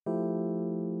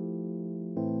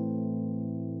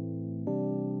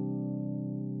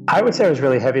I would say I was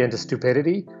really heavy into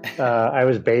stupidity. I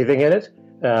was bathing in it,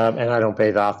 and I don't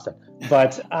bathe often.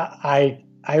 But I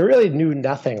really knew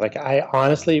nothing. Like I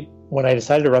honestly, when I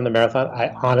decided to run the marathon,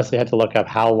 I honestly had to look up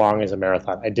how long is a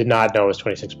marathon. I did not know it was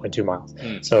 26.2 miles.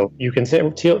 So you can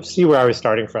see where I was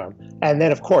starting from. And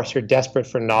then, of course, you're desperate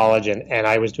for knowledge. And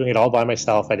I was doing it all by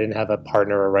myself. I didn't have a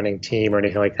partner or running team or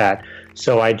anything like that.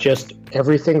 So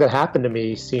everything that happened to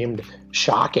me seemed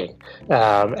shocking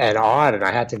and odd. And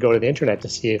I had to go to the internet to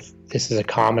see if this is a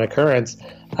common occurrence.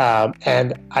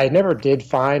 And I never did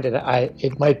find, and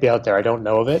it might be out there, I don't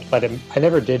know of it, but I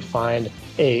never did find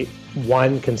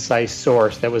one concise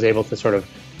source that was able to sort of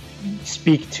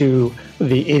speak to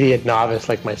the idiot novice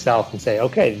like myself and say,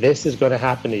 okay, this is going to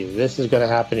happen to you. This is going to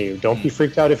happen to you. Don't be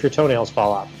freaked out if your toenails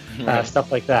fall off, stuff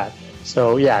like that.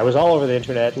 So yeah, I was all over the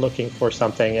internet looking for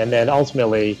something, and then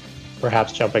ultimately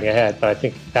perhaps jumping ahead. But I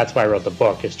think that's why I wrote the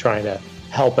book, is trying to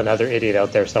help another idiot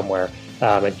out there somewhere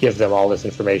and give them all this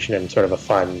information in sort of a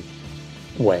fun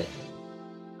way.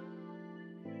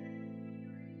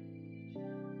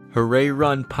 Hooray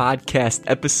Run Podcast,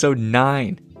 Episode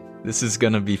 9. This is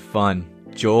going to be fun.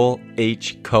 Joel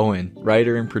H. Cohen,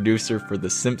 writer and producer for The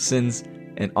Simpsons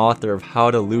and author of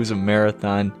How to Lose a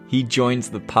Marathon. He joins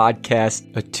the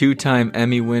podcast, a 2-time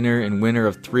Emmy winner and winner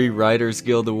of 3 Writers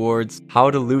Guild Awards. How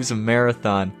to Lose a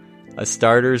Marathon, a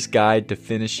starter's guide to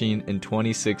finishing in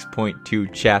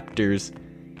 26.2 chapters.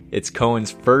 It's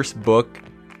Cohen's first book,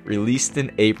 released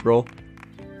in April.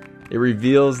 It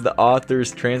reveals the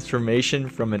author's transformation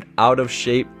from an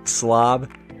out-of-shape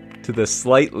slob to the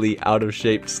slightly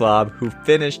out-of-shape slob who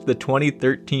finished the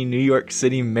 2013 New York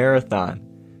City Marathon.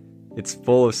 It's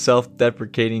full of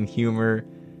self-deprecating humor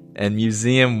and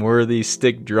museum-worthy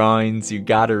stick drawings. You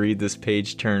gotta read this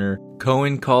page-turner.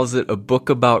 Cohen calls it a book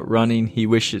about running he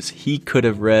wishes he could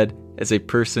have read as a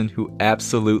person who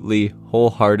absolutely,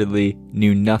 wholeheartedly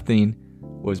knew nothing,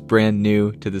 was brand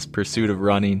new to this pursuit of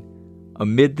running.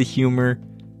 Amid the humor,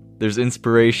 there's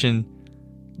inspiration.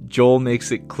 Joel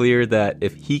makes it clear that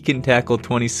if he can tackle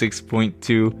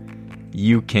 26.2,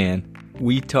 you can.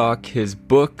 We talk his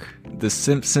book, The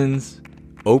Simpsons,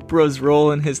 Oprah's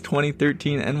role in his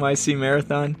 2013 NYC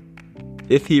Marathon,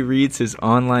 if he reads his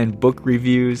online book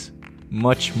reviews,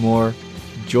 much more.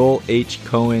 Joel H.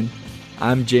 Cohen.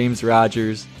 I'm James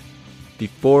Rogers.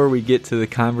 Before we get to the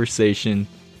conversation,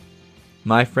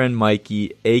 my friend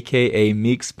Mikey, aka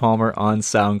Meeks Palmer on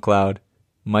SoundCloud.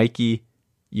 Mikey,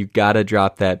 you gotta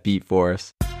drop that beat for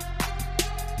us.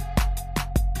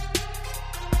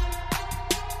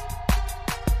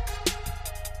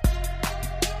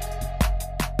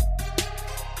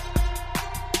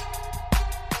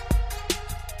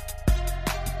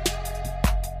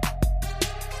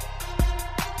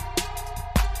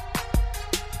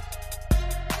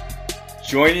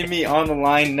 Joining me on the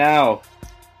line now,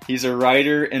 he's a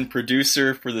writer and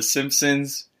producer for The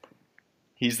Simpsons.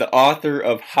 He's the author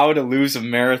of How to Lose a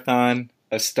Marathon,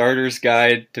 a starter's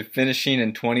guide to finishing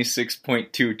in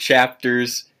 26.2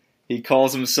 chapters. He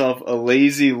calls himself a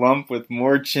lazy lump with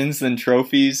more chins than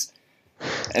trophies.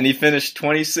 And he finished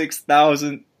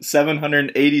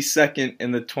 26,782nd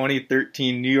in the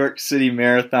 2013 New York City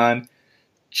Marathon.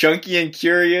 Chunky and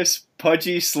curious,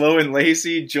 pudgy, slow and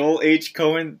lazy, Joel H.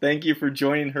 Cohen, thank you for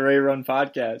joining Hooray Run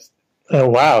Podcast. Oh,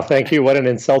 wow. Thank you. What an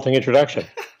insulting introduction.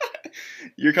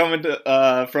 You're coming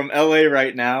from LA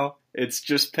right now. It's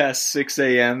just past 6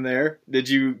 a.m. there. Did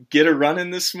you get a run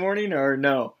in this morning or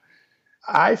no?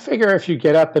 I figure if you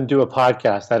get up and do a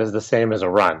podcast, that is the same as a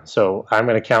run. So I'm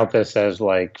going to count this as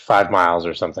like 5 miles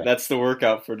or something. That's the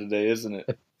workout for today, isn't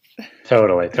it?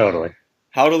 Totally.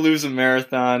 How to Lose a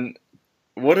Marathon.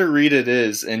 What a read it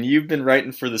is. And you've been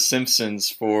writing for The Simpsons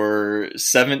for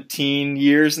 17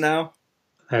 years now?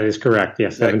 That is correct.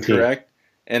 Yes, 17. Is that correct?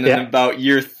 And in about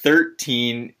year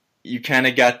 13, you kind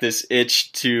of got this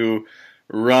itch to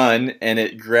run, and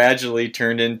it gradually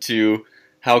turned into,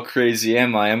 how crazy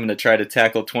am I? I'm going to try to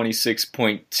tackle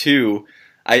 26.2.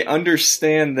 I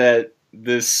understand that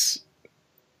this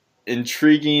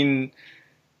intriguing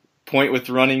point with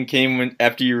running came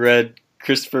after you read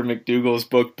Christopher McDougall's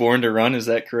book, Born to Run. Is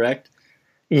that correct?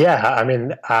 Yeah, I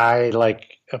mean, I,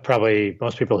 like probably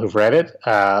most people who've read it,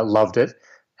 loved it.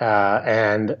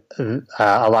 And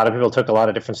a lot of people took a lot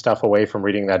of different stuff away from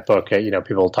reading that book.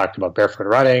 People talked about barefoot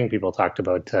running. People talked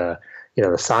about, the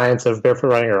science of barefoot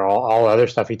running, or all other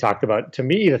stuff he talked about. To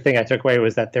me, the thing I took away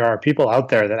was that there are people out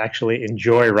there that actually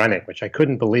enjoy running, which I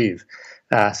couldn't believe.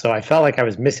 So I felt like I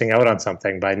was missing out on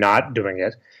something by not doing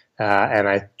it. And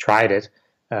I tried it.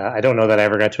 I don't know that I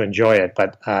ever got to enjoy it,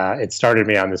 but it started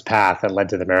me on this path that led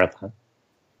to the marathon.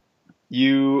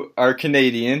 You are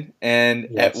Canadian, and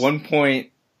Yes. At one point,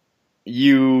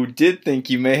 you did think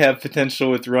you may have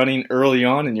potential with running early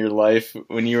on in your life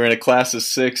when you were in a class of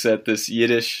 6 at this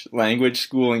Yiddish language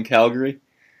school in Calgary.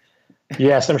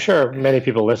 Yes, I'm sure many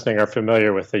people listening are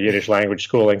familiar with the Yiddish language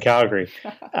school in Calgary.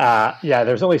 Yeah,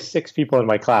 there's only 6 people in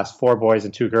my class, 4 boys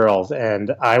and 2 girls,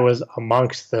 and I was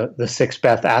amongst the six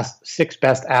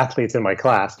best athletes in my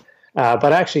class.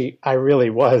 But actually, I really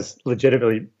was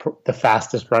legitimately the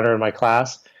fastest runner in my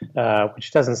class,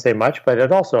 which doesn't say much, but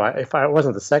it also, if I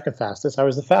wasn't the second fastest, I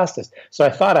was the fastest. So I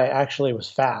thought I actually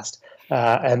was fast.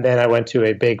 And then I went to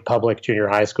a big public junior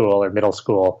high school or middle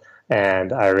school,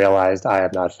 and I realized I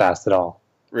am not fast at all.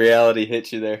 Reality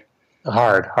hit you there.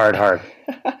 Hard.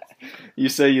 You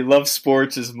say you love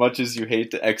sports as much as you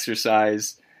hate to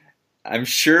exercise. I'm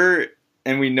sure,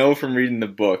 and we know from reading the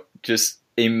book, just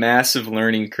a massive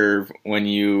learning curve when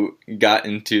you got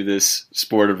into this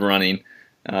sport of running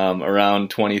around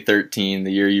 2013,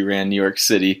 the year you ran New York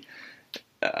City.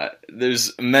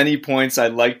 There's many points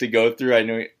I'd like to go through. I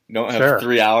know we don't have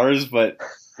 3 hours, but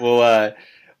we'll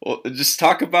just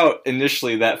talk about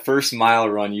initially that first mile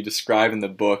run you describe in the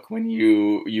book when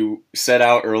you set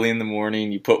out early in the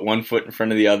morning, you put one foot in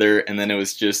front of the other, and then it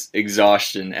was just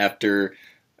exhaustion after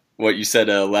what you said,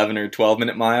 11 or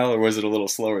 12-minute mile, or was it a little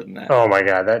slower than that? Oh my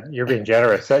God, you're being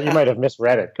generous. You might have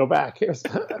misread it. Go back. It was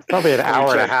probably an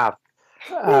hour and a half.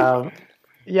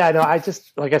 Yeah, no, I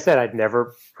just, like I said, I'd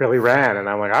never really ran, and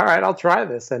I'm like, all right, I'll try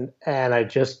this, and I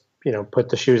just, put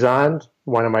the shoes on,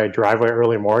 went in my driveway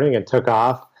early morning, and took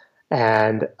off,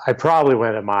 and I probably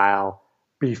went a mile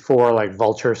before like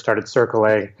vultures started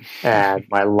circling, and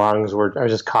my lungs I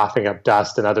was just coughing up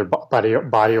dust and other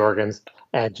body organs,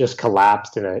 and just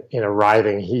collapsed in a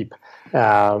writhing heap.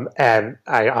 And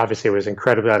I obviously was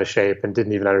incredibly out of shape and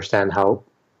didn't even understand how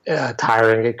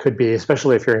tiring it could be,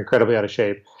 especially if you're incredibly out of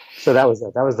shape. So that was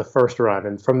it. That was the first run.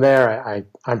 And from there,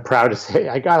 I'm proud to say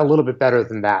I got a little bit better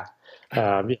than that.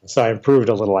 So I improved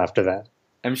a little after that.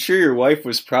 I'm sure your wife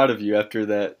was proud of you after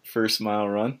that first mile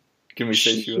run. Can we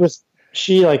say she was?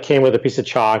 She came with a piece of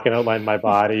chalk and outlined my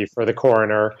body for the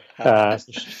coroner. So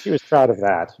she was proud of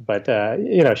that. But,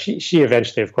 she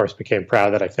eventually, of course, became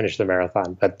proud that I finished the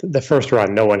marathon. But the first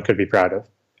run, no one could be proud of.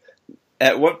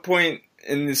 At what point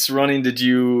in this running did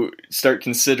you start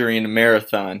considering a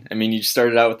marathon? I mean, you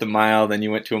started out with a mile, then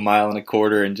you went to a mile and a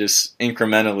quarter and just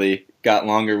incrementally got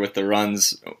longer with the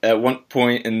runs. At what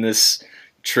point in this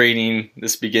training,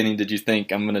 this beginning, did you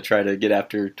think, I'm going to try to get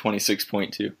after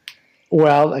 26.2?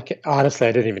 Well, honestly,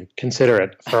 I didn't even consider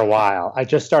it for a while. I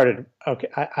just started,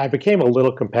 I became a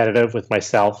little competitive with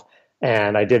myself,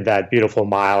 and I did that beautiful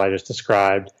mile I just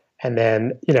described. And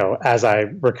then, as I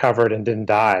recovered and didn't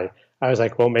die, I was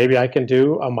like, well, maybe I can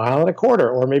do a mile and a quarter,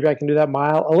 or maybe I can do that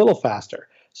mile a little faster.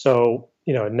 So,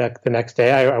 the next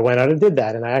day I went out and did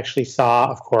that. And I actually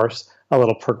saw, of course, a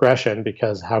little progression,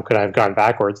 because how could I have gone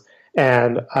backwards?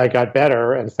 And I got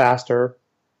better and faster.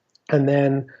 And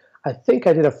then I think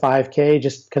I did a 5K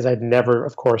just because I'd never,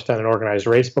 of course, done an organized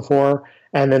race before.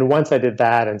 And then once I did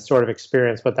that and sort of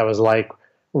experienced what that was like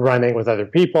running with other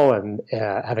people and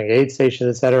having aid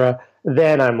stations, etc.,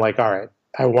 then I'm like, all right,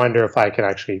 I wonder if I can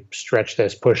actually push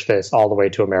this all the way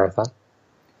to a marathon.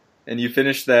 And you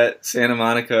finished that Santa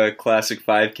Monica Classic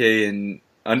 5K in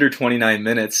under 29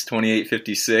 minutes,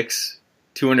 28:56,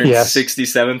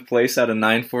 267th place out of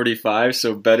 945,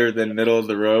 so better than middle of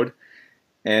the road.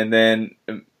 And then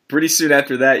pretty soon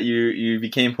after that, you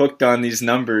became hooked on these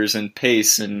numbers and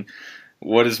pace and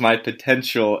what is my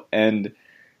potential. And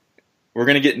we're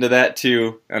going to get into that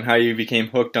too, on how you became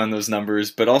hooked on those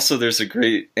numbers. But also there's a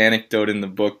great anecdote in the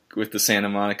book with the Santa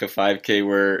Monica 5K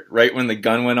where right when the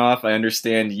gun went off, I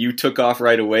understand you took off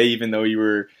right away, even though you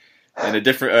were in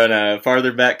a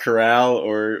farther back corral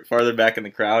or farther back in the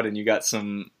crowd, and you got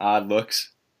some odd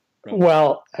looks.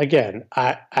 Well, again,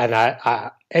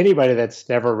 anybody that's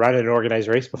never run an organized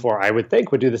race before, I would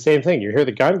think, would do the same thing. You hear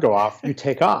the gun go off, you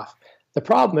take off. The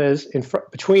problem is,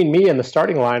 between me and the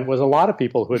starting line was a lot of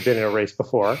people who had been in a race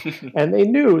before, and they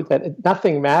knew that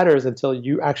nothing matters until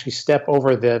you actually step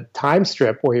over the time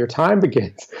strip where your time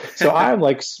begins. So I'm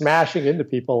like smashing into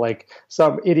people like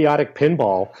some idiotic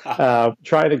pinball,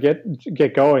 trying to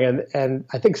get going. And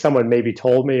I think someone maybe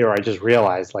told me, or I just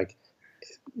realized, like,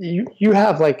 you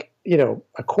have like,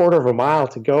 a quarter of a mile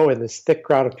to go in this thick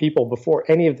crowd of people before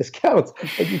any of this counts,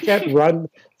 and you can't run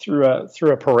through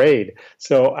a parade.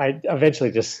 So I eventually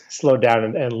just slowed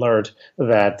down and learned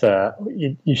that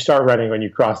you start running when you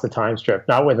cross the time strip,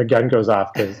 not when the gun goes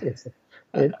off, because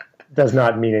it does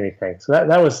not mean anything. So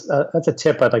that's a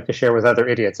tip I'd like to share with other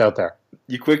idiots out there.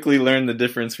 You quickly learned the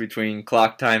difference between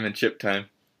clock time and chip time.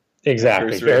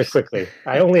 Exactly, very quickly.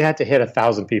 I only had to hit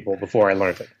 1,000 people before I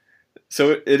learned it.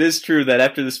 So it is true that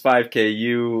after this 5K,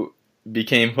 you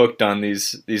became hooked on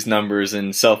these numbers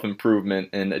and self-improvement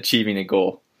and achieving a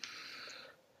goal.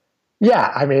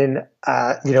 Yeah, I mean,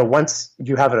 once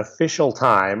you have an official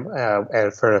time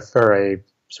and for a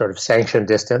sort of sanctioned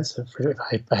distance,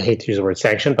 I hate to use the word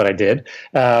sanction, but I did.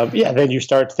 Then you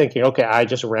start thinking, okay, I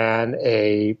just ran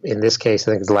in this case,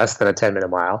 I think it's less than a 10-minute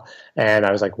mile, and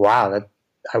I was like, wow,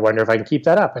 I wonder if I can keep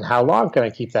that up, and how long can I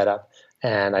keep that up?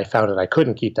 And I found that I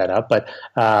couldn't keep that up, but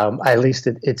at least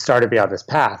it started me on this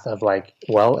path of like,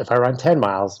 well, if I run 10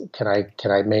 miles, can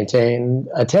I maintain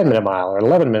a 10-minute mile or an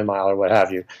 11-minute mile or what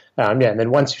have you? And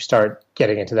then once you start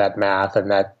getting into that math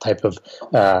and that type of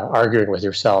arguing with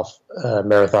yourself,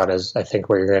 marathon is, I think,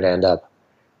 where you're going to end up.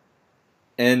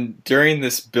 And during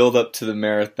this build up to the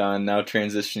marathon, now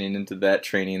transitioning into that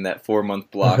training, that 4-month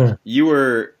block, you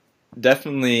were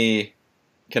definitely,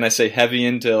 can I say, heavy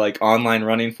into like online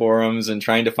running forums and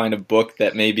trying to find a book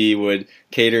that maybe would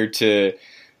cater to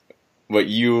what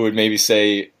you would maybe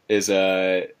say is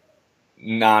a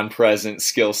non-present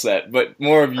skill set, but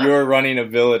more of your running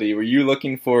ability. Were you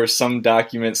looking for some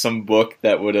document, some book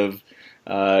that would have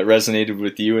resonated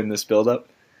with you in this build-up?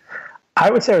 I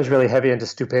would say I was really heavy into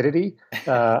stupidity.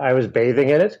 I was bathing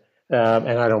in it,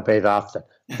 and I don't bathe often.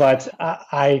 But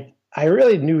I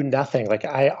really knew nothing. Like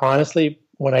I honestly,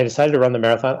 when I decided to run the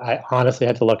marathon, I honestly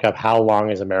had to look up how long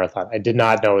is a marathon. I did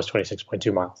not know it was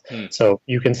 26.2 miles. So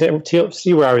you can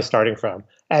see where I was starting from.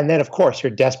 And then, of course, you're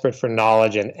desperate for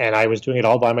knowledge, and I was doing it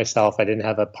all by myself. I didn't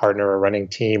have a partner or running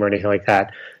team or anything like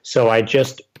that. So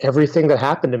everything that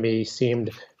happened to me seemed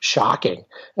shocking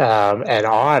and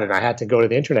odd, and I had to go to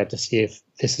the internet to see if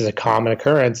this is a common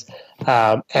occurrence.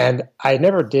 And I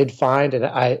never did find,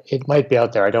 and it might be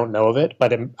out there, I don't know of it,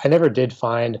 but I never did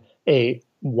find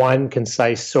one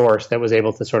concise source that was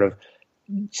able to sort of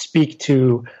speak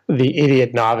to the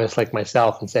idiot novice like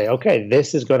myself and say, okay,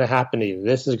 this is going to happen to you.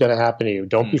 This is going to happen to you.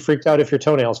 Don't be freaked out if your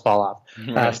toenails fall off,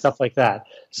 right. Stuff like that.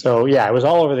 So yeah, I was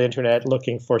all over the internet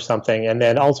looking for something, and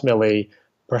then ultimately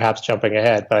perhaps jumping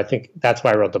ahead. But I think that's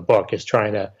why I wrote the book, is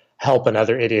trying to help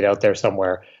another idiot out there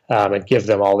somewhere and give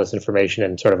them all this information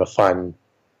in sort of a fun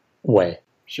way.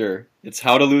 Sure. It's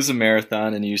How to Lose a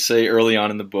Marathon, and you say early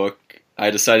on in the book, I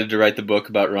decided to write the book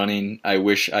about running I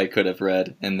wish I could have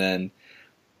read. And then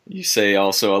you say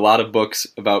also a lot of books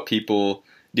about people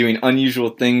doing unusual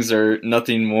things are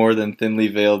nothing more than thinly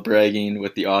veiled bragging,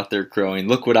 with the author crowing,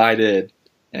 "Look what I did."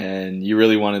 And you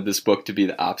really wanted this book to be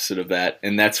the opposite of that.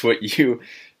 And that's what you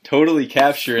totally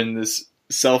capture in this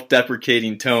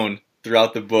self-deprecating tone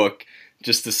throughout the book,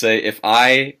 just to say, if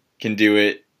I can do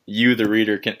it, you, the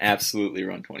reader, can absolutely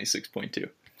run 26.2.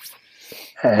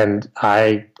 And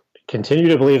I continue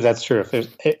to believe that's true.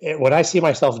 When I see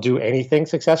myself do anything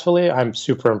successfully, I'm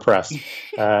super impressed.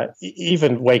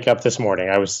 Even wake up this morning,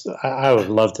 I would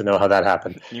love to know how that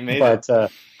happened. You made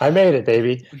it. I made it,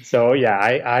 baby. So yeah,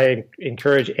 I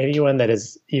encourage anyone that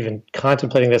is even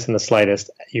contemplating this in the slightest,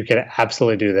 you can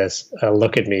absolutely do this.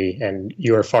 Look at me, and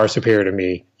you are far superior to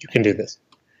me. You can do this.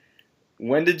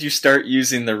 When did you start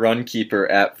using the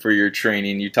Runkeeper app for your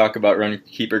training? You talk about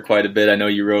Runkeeper quite a bit. I know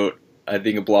you wrote, I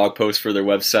think, a blog post for their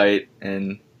website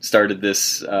and started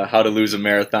this How to Lose a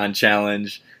Marathon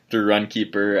challenge through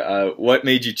Runkeeper. What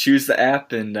made you choose the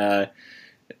app, and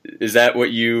is that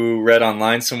what you read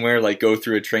online somewhere, like go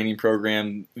through a training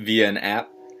program via an app?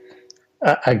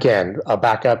 Again, I'll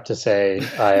back up to say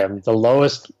I am the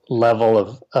lowest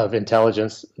level of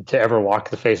intelligence to ever walk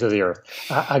the face of the earth.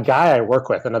 A guy I work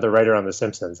with, another writer on The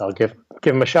Simpsons, I'll give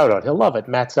him a shout out. He'll love it.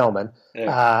 Matt Selman.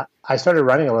 Yeah. I started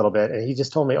running a little bit, and he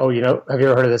just told me, have you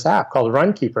ever heard of this app called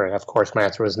Runkeeper? And of course, my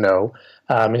answer was no.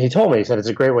 And he told me, he said, it's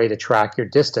a great way to track your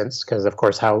distance, because of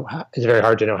course, it's very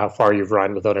hard to know how far you've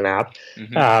run without an app.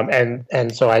 Mm-hmm.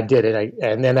 And so I did it.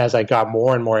 And then as I got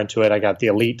more and more into it, I got the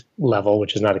elite level,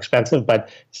 which is not expensive, but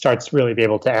starts really be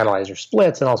able to analyze your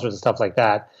splits and all sorts of stuff like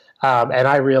that. And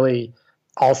I really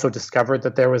also discovered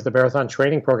that there was the marathon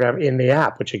training program in the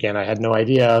app, which again, I had no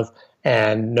idea of,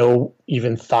 and no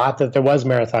even thought that there was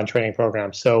marathon training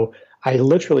program. So I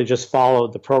literally just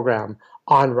followed the program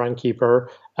on Runkeeper,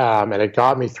 and it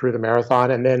got me through the marathon.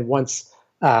 And then once,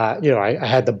 I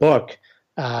had the book,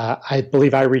 I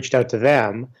believe I reached out to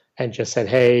them and just said,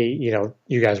 hey,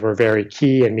 you guys were very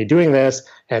key in me doing this.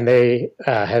 And they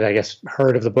had, I guess,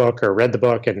 heard of the book or read the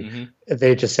book. And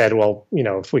they just said, well,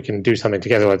 if we can do something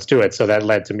together, let's do it. So that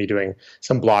led to me doing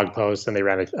some blog posts, and they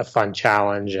ran a fun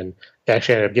challenge. And they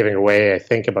actually ended up giving away, I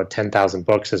think, about 10,000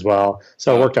 books as well.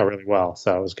 So it worked out really well.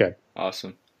 So it was good.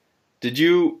 Awesome. Did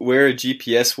you wear a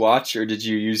GPS watch, or did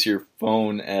you use your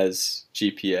phone as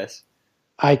GPS?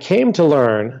 I came to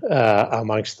learn,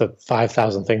 amongst the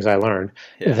 5,000 things I learned,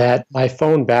 Yeah. that my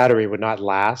phone battery would not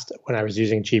last when I was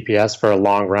using GPS for a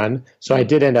long run. So I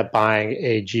did end up buying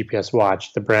a GPS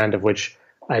watch, the brand of which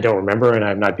I don't remember and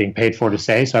I'm not being paid for to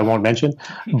say, so I won't mention.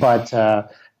 But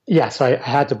yeah, so I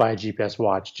had to buy a GPS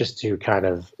watch just to kind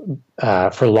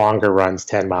of, for longer runs,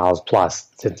 10 miles plus,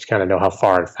 to kind of know how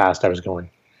far and fast I was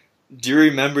going. Do you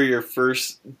remember your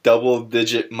first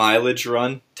double-digit mileage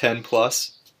run, 10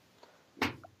 plus?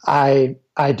 I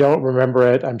don't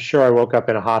remember it. I'm sure I woke up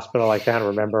in a hospital. I can't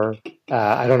remember.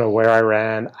 I don't know where I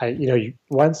ran.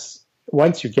 Once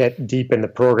you get deep in the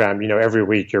program, every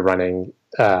week you're running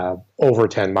over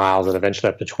 10 miles and eventually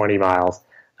up to 20 miles.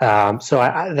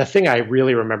 So the thing I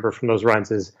really remember from those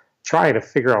runs is trying to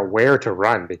figure out where to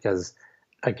run because,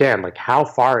 again, like how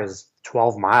far is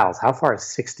 12 miles? How far is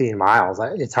 16 miles?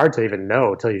 It's hard to even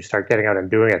know until you start getting out and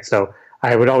doing it. So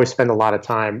I would always spend a lot of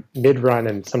time mid-run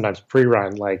and sometimes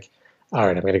pre-run, like, all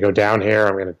right, I'm going to go down here,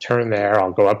 I'm going to turn there,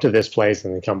 I'll go up to this place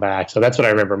and then come back. So that's what I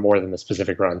remember more than the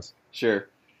specific runs. Sure.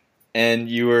 And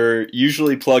you were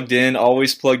usually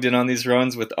always plugged in on these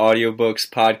runs with audiobooks,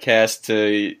 podcasts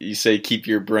to, you say, keep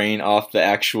your brain off the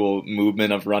actual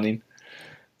movement of running?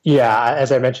 Yeah,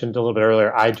 as I mentioned a little bit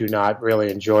earlier, I do not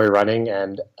really enjoy running,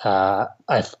 and I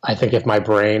think if my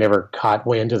brain ever caught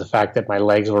wind of the fact that my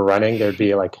legs were running, there'd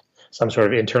be like some sort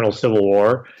of internal civil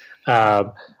war.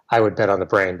 I would bet on the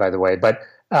brain, by the way. But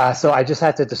so I just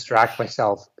had to distract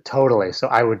myself totally. So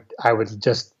I would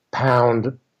just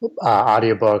pound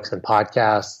audiobooks and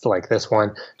podcasts like this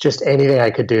one, just anything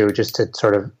I could do just to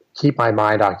sort of keep my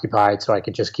mind occupied so I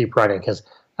could just keep running. Because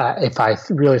if I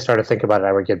really started to think about it,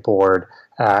 I would get bored,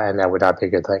 and that would not be a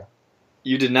good thing.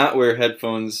 You did not wear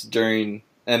headphones during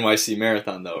NYC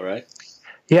Marathon, though, right?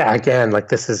 Yeah, again, like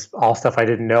this is all stuff I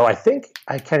didn't know. I think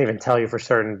I can't even tell you for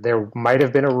certain. There might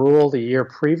have been a rule the year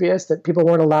previous that people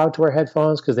weren't allowed to wear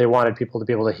headphones because they wanted people to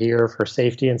be able to hear for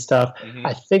safety and stuff. Mm-hmm.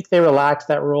 I think they relaxed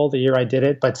that rule the year I did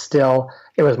it, but still,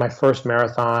 it was my first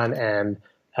marathon. And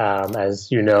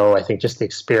as you know, I think just the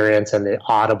experience and the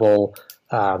audible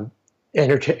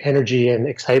energy and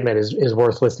excitement is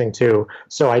worth listening to.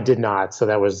 So I did not. So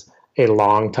that was a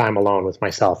long time alone with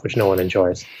myself, which no one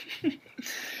enjoys.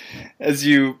 As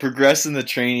you progress in the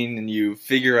training and you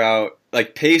figure out,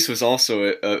 like, pace was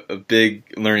also a big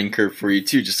learning curve for you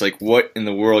too. Just like, what in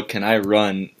the world can I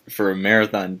run for a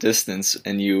marathon distance?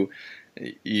 And you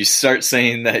start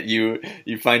saying that you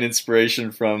find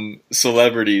inspiration from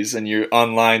celebrities, and you're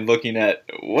online looking at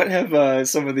what have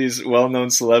some of these well-known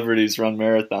celebrities run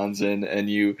marathons in, and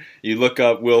you look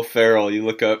up Will Ferrell, you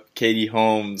look up Katie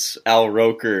Holmes, Al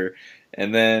Roker,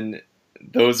 and then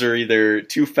those are either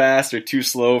too fast or too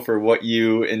slow for what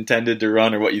you intended to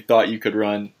run or what you thought you could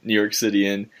run New York City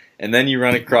in. And then you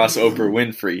run across Oprah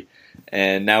Winfrey.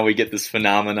 And now we get this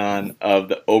phenomenon of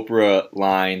the Oprah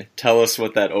line. Tell us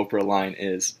what that Oprah line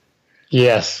is.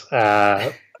 Yes.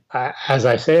 As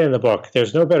I say in the book,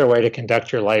 there's no better way to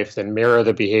conduct your life than mirror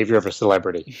the behavior of a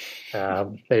celebrity.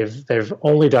 They've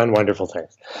only done wonderful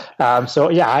things. So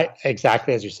yeah,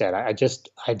 exactly as you said. I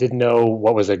didn't know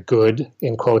what was a good,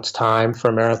 in quotes, time for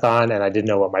a marathon, and I didn't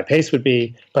know what my pace would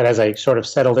be. But as I sort of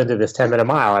settled into this 10-minute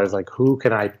mile, I was like, who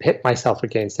can I pit myself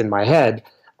against in my head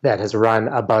that has run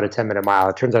about a 10-minute mile?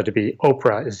 It turns out to be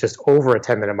Oprah is just over a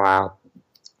 10-minute mile.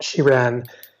 She ran,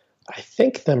 I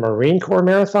think, the Marine Corps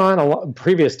Marathon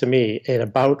previous to me in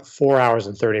about 4 hours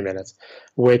and 30 minutes,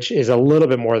 which is a little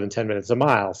bit more than 10 minutes a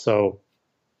mile. So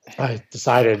I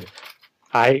decided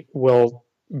I will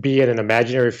be in an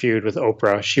imaginary feud with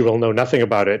Oprah. She will know nothing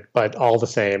about it, but all the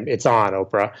same, it's on,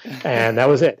 Oprah. And that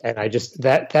was it. And I just,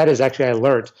 that is actually, I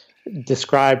learned,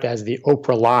 described as the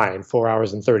Oprah line, 4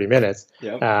 hours and 30 minutes.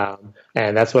 Yep.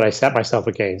 And that's what I set myself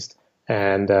against.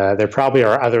 And there probably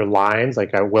are other lines,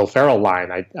 like a Will Ferrell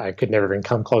line I could never even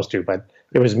come close to, but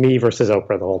it was me versus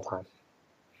Oprah the whole time.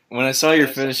 When I saw your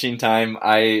finishing time,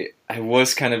 I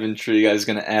was kind of intrigued. I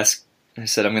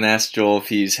said, I'm going to ask Joel if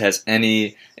he has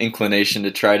any inclination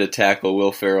to try to tackle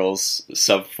Will Ferrell's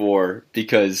sub-4,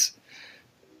 because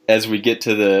as we get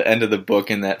to the end of the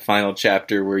book in that final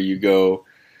chapter where you go,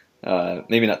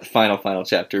 maybe not the final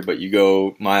chapter, but you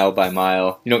go mile by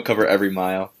mile. You don't cover every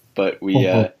mile, but we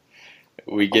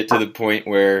get to the point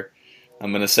where,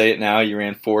 I'm going to say it now, you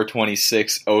ran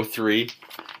 4:26:03.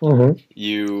 Mm-hmm.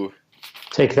 You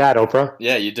take that, Oprah.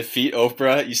 Yeah, you defeat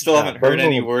Oprah. You still haven't heard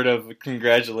any word of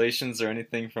congratulations or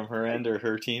anything from her end or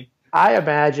her team? I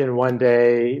imagine one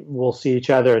day we'll see each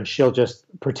other and she'll just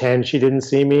pretend she didn't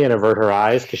see me and avert her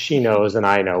eyes because she knows and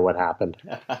I know what happened.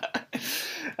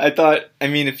 I thought,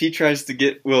 if he tries to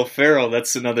get Will Ferrell,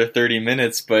 that's another 30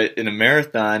 minutes, but in a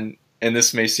marathon, and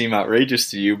this may seem outrageous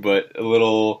to you, but a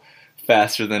little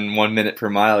faster than 1 minute per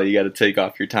mile, you got to take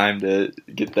off your time to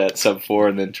get that sub 4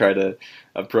 and then try to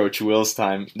approach Will's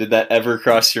time. Did that ever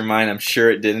cross your mind? I'm sure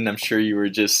it didn't. I'm sure you were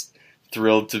just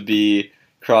thrilled to be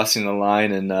crossing the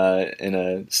line in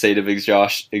a state of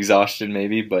exhaustion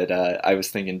maybe, but I was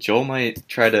thinking Joel might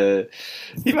try to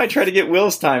get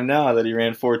Will's time now that he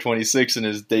ran 4:26 in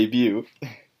his debut.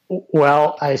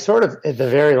 Well, I sort of, the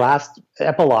very last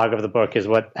epilogue of the book is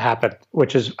what happened,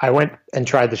 which is I went and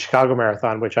tried the Chicago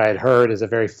Marathon, which I had heard is a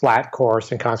very flat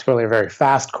course and consequently a very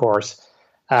fast course.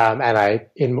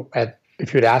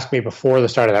 If you'd asked me before the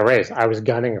start of that race, I was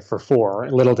gunning for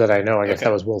 4. Little did I know, I guess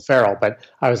that was Will Ferrell, but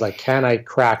I was like, can I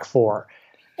crack 4?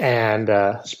 And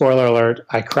spoiler alert,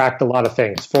 I cracked a lot of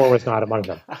things. 4 was not among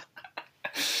them.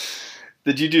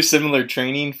 Did you do similar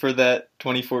training for that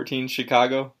 2014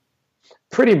 Chicago?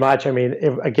 Pretty much. I mean,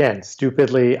 again,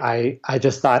 stupidly, I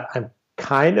just thought I'm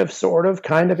kind of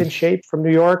in shape from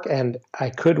New York, and I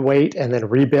could wait and then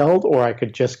rebuild, or I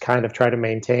could just kind of try to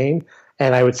maintain.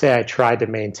 And I would say I tried to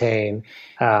maintain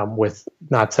with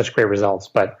not such great results,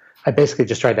 but I basically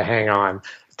just tried to hang on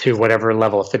to whatever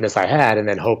level of fitness I had and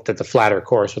then hope that the flatter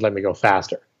course would let me go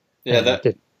faster. Yeah,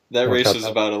 that race was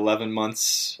about 11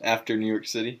 months after New York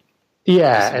City.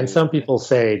 Yeah, and some people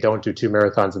say don't do 2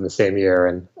 marathons in the same year,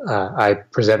 and I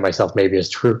present myself maybe as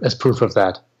proof of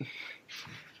that.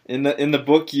 In the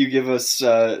book, you give us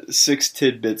 6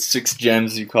 tidbits, 6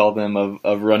 gems, you call them,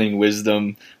 of running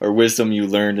wisdom, or wisdom you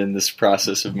learned in this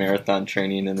process of marathon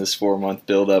training in this 4-month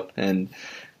buildup. And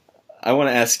I want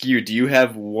to ask you, do you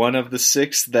have one of the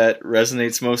 6 that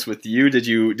resonates most with you? Did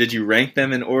you rank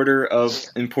them in order of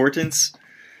importance?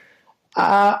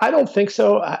 I don't think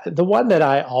so. The one that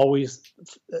I always,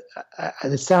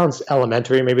 it sounds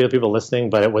elementary maybe to people listening,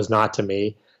 but it was not to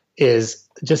me, is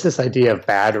just this idea of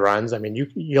bad runs. I mean,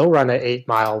 you'll run an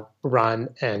 8-mile run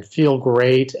and feel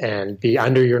great and be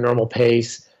under your normal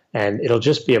pace, and it'll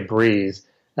just be a breeze.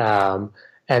 And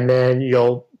then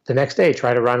you'll the next day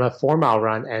try to run a 4-mile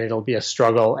run, and it'll be a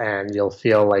struggle, and you'll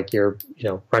feel like you're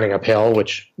running uphill,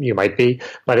 which you might be,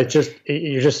 but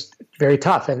you're just very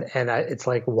tough. And it's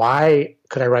like, why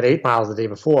could I run 8 miles the day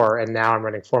before, and now I'm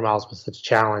running 4 miles with such a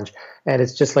challenge? And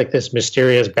it's just like this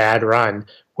mysterious bad run,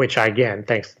 which again,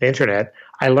 thanks to the internet,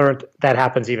 I learned that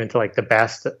happens even to like the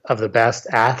best of the best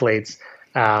athletes.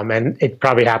 And it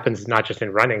probably happens not just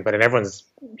in running, but in everyone's,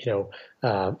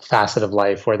 facet of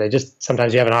life, where they just,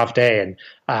 sometimes you have an off day, and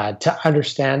to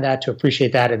understand that, to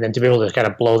appreciate that, and then to be able to kind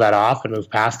of blow that off and move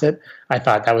past it. I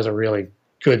thought that was a really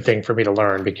good thing for me to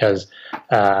learn, because,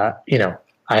 I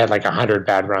had like 100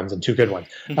 bad runs and 2 good ones.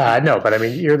 No, but I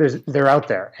mean, they're out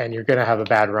there, and you're going to have a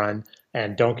bad run,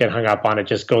 and don't get hung up on it.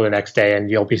 Just go the next day, and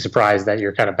you'll be surprised that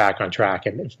you're kind of back on track.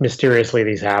 And mysteriously,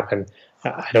 these happen.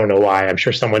 I don't know why. I'm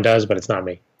sure someone does, but it's not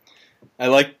me. I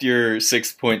liked your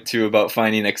 6.2 about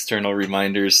finding external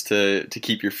reminders to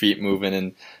keep your feet moving.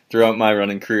 And throughout my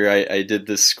running career, I did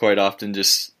this quite often,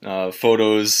 just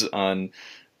photos on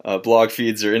blog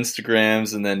feeds or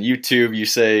Instagrams, and then YouTube. You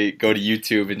say go to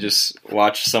YouTube and just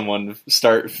watch someone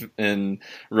start and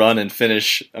run and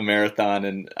finish a marathon.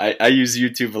 And I use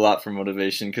YouTube a lot for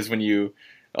motivation, because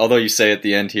although you say at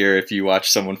the end here, if you watch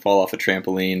someone fall off a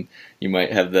trampoline, you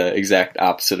might have the exact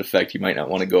opposite effect. You might not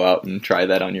want to go out and try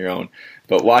that on your own.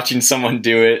 But watching someone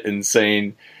do it and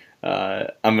saying, I'm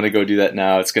going to go do that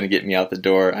now, it's going to get me out the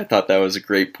door, I thought that was a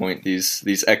great point,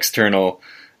 these external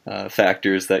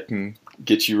factors that can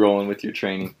get you rolling with your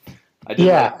training. I did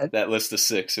that list of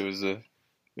 6. It was a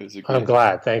great. I'm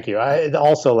glad. Thank you. I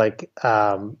also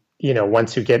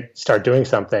once you start doing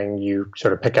something, you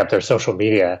sort of pick up their social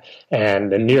media,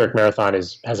 and the New York Marathon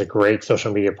has a great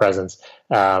social media presence,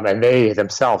 and they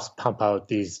themselves pump out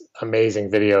these amazing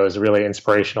videos, really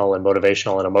inspirational and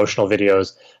motivational and emotional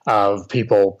videos of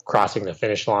people crossing the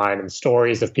finish line, and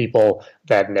stories of people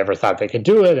that never thought they could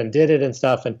do it and did it and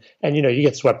stuff, and you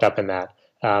get swept up in that.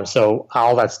 So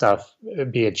all that stuff,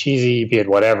 be it cheesy, be it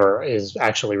whatever, is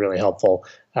actually really helpful.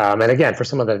 And again, for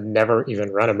someone that never even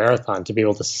run a marathon, to be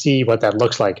able to see what that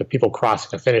looks like of people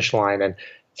crossing a finish line, and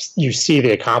you see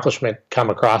the accomplishment come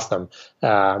across them,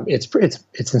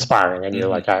 it's inspiring. And you're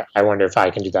like, I wonder if I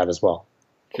can do that as well.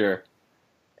 Sure.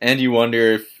 And you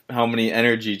wonder how many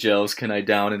energy gels can I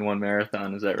down in one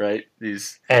marathon? Is that right?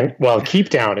 Keep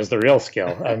down is the real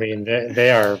skill. I mean,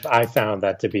 I found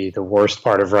that to be the worst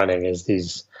part of running, is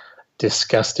these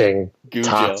disgusting,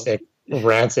 toxic,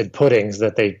 rancid puddings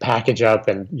that they package up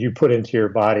and you put into your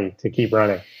body to keep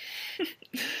running.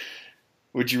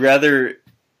 Would you rather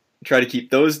try to keep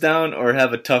those down or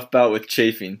have a tough bout with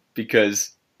chafing?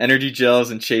 Because energy gels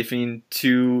and chafing,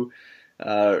 two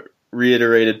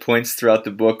reiterated points throughout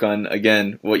the book on,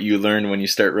 again, what you learn when you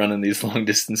start running these long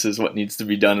distances, what needs to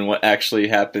be done, and what actually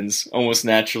happens almost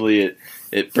naturally.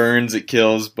 It burns, it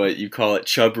kills, but you call it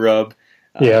chub rub.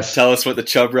 Yes. Tell us what the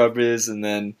chub rub is, and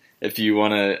then if you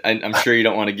want to, I'm sure you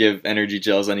don't want to give energy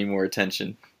gels any more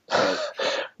attention.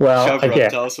 Well, chub rub,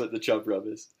 again, tell us what the chub rub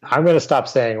is. I'm going to stop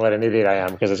saying what an idiot I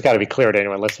am because it's got to be clear to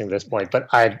anyone listening to this point. But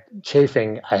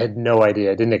chafing, I had no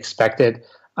idea. I didn't expect it.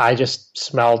 I just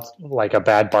smelled like a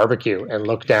bad barbecue and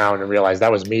looked down and realized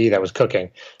that was me that was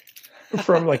cooking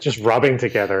from like just rubbing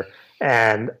together.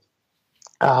 And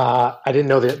I didn't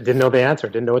know the answer.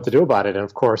 Didn't know what to do about it. And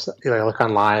of course, I look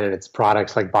online and it's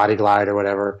products like Body Glide or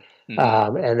whatever.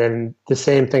 Mm-hmm. And then the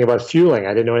same thing about fueling.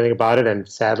 I didn't know anything about it, and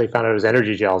sadly found out it was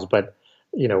energy gels. But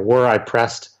were I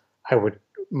pressed, I would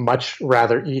much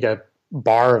rather eat a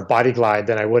bar of Body Glide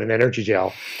than I would an energy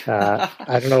gel. I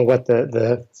don't know what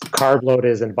the carb load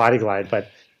is in Body Glide, but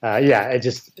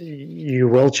you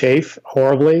will chafe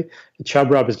horribly. Chub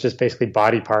rub is just basically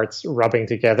body parts rubbing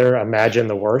together. Imagine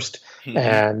the worst. Mm-hmm.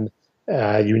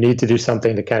 And you need to do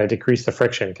something to kind of decrease the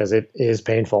friction because it is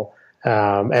painful.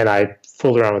 And I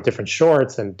fooled around with different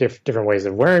shorts and different ways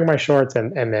of wearing my shorts.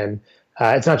 And then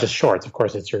it's not just shorts, of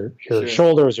course, it's your sure.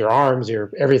 shoulders, your arms,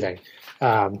 your everything.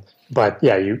 But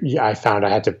yeah, I found I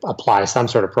had to apply some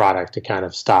sort of product to kind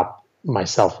of stop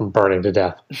myself from burning to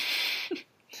death.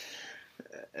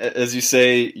 As you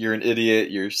say, you're an idiot.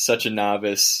 You're such a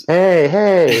novice.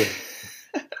 Hey.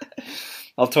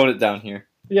 I'll tone it down here.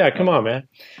 Yeah, come on, man.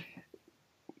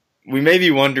 We may be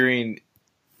wondering,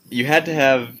 you had to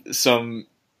have some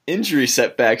injury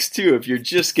setbacks too if you're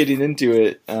just getting into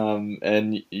it.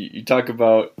 And you talk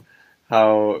about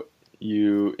how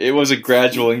it was a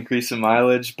gradual increase in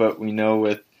mileage, but we know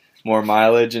with more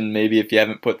mileage, and maybe if you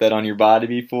haven't put that on your body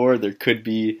before, there could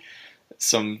be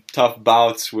some tough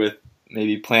bouts with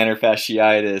maybe plantar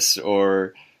fasciitis,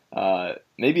 or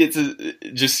maybe it's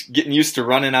just getting used to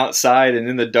running outside and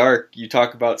in the dark. You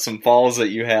talk about some falls that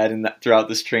you had throughout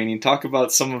this training. Talk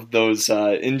about some of those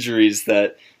injuries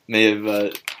that may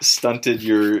have stunted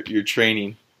your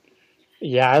training.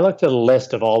 Yeah, I looked at a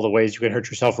list of all the ways you can hurt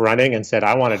yourself running and said,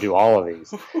 I want to do all of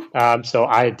these. So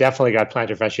I definitely got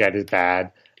plantar fasciitis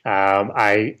bad.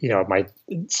 My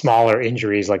smaller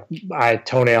injuries, like my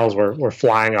toenails were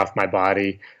flying off my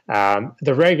body.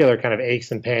 The regular kind of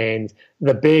aches and pains,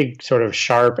 the big sort of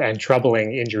sharp and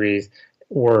troubling injuries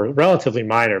were relatively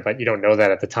minor, but you don't know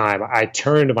that at the time. I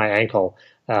turned my ankle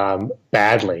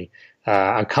badly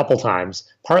a couple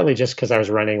times, partly just because I was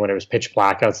running when it was pitch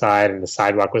black outside and the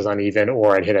sidewalk was uneven,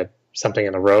 or I'd hit something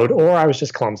in the road, or I was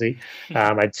just clumsy.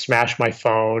 I'd smash my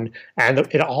phone, and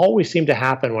it always seemed to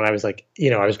happen when I was like,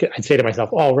 I'd say to myself,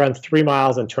 "Oh, I'll run 3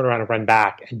 miles and turn around and run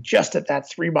back," and just at that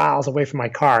 3 miles away from my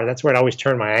car, that's where I'd always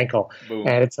turn my ankle. Boom.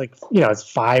 And it's like,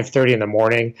 it's 5:30 in the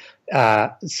morning.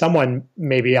 Someone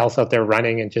maybe else out there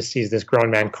running and just sees this grown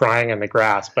man crying in the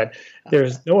grass, but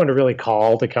there's no one to really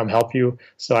call to come help you.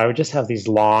 So I would just have these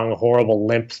long, horrible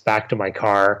limps back to my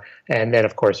car. And then,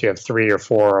 of course, you have 3 or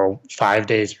 4 or 5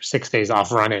 days or 6 days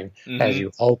off running as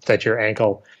you hope that your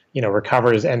ankle,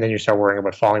 recovers. And then you start worrying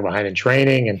about falling behind in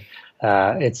training. And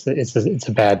it's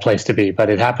a bad place to be. But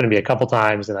it happened to me a couple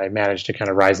times, and I managed to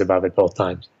kind of rise above it both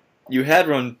times. You had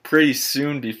run pretty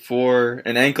soon before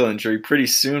an ankle injury, pretty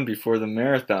soon before the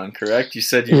marathon, correct? You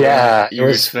said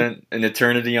you spent an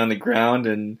eternity on the ground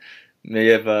and may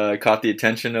have caught the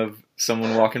attention of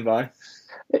someone walking by.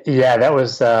 Yeah, that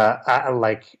was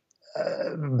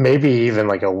maybe even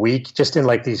like a week, just in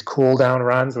like these cool down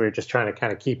runs where you're just trying to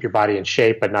kind of keep your body in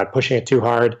shape but not pushing it too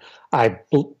hard. I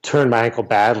turned my ankle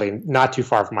badly, not too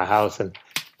far from my house, and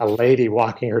a lady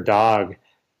walking her dog,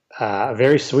 a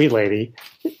very sweet lady,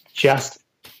 just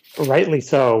rightly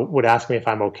so, would ask me if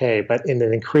I'm okay, but in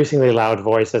an increasingly loud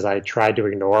voice as I tried to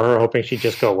ignore her, hoping she'd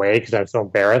just go away because I was so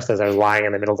embarrassed as I was lying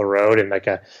in the middle of the road in like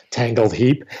a tangled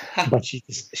heap. But she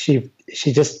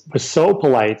just was so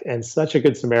polite and such a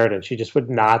good Samaritan. She just would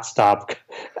not stop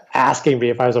asking me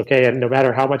if I was okay. And no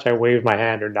matter how much I waved my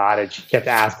hand or nodded, she kept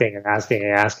asking and asking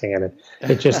and asking. And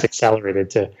it just accelerated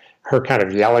to her kind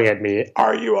of yelling at me,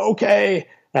 "Are you okay?"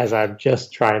 as I'm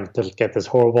just trying to get this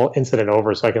horrible incident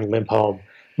over so I can limp home.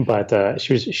 But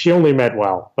she only meant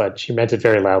well, but she meant it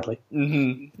very loudly.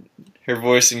 Mm-hmm. Her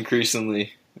voice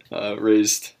increasingly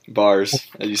raised bars,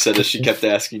 as you said, as she kept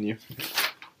asking you.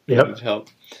 Yep. Help.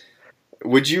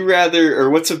 Would you rather, or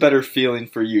what's a better feeling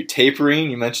for you?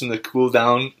 Tapering, you mentioned the cool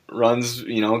down runs,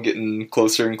 getting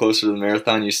closer and closer to the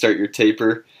marathon. You start your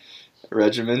taper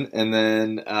regimen, and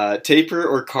then taper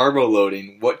or carbo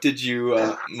loading. What did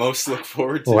you most look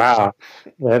forward to? Wow,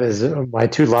 that is my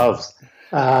two loves.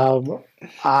 I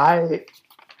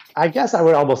I guess I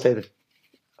would almost say that,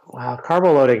 wow,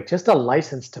 carbo loading, just a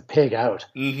license to pig out,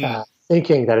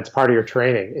 thinking that it's part of your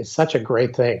training is such a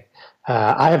great thing.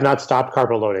 I have not stopped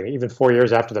carbo loading, even 4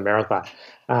 years after the marathon.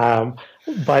 Um,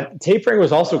 but tapering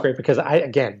was also great because I,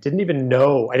 again, didn't even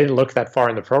know, I didn't look that far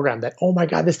in the program that, oh my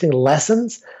God, this thing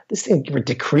lessens, this thing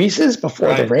decreases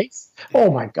before the race.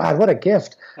 Oh my God, what a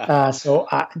gift. So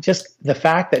just the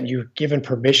fact that you've given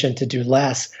permission to do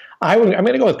less, I'm going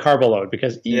to go with carbo load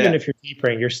because even if you're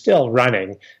tapering, you're still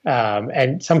running,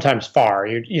 and sometimes far.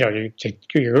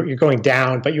 You're going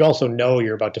down, but you also know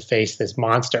you're about to face this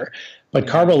monster. But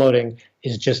carbo loading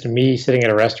is just me sitting in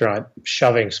a restaurant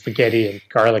shoving spaghetti and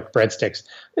garlic breadsticks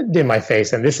in my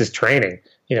face, and this is training.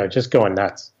 Just going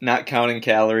nuts. Not counting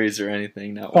calories or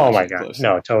anything. Not oh my God,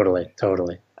 no, totally.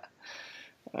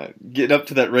 Getting up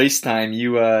to that race time,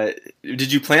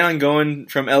 did you plan on going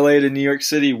from LA to New York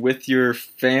City with your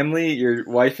family, your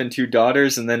wife and 2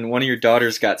 daughters, and then one of your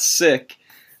daughters got sick,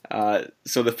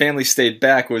 so the family stayed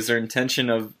back? Was there intention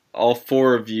of all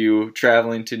 4 of you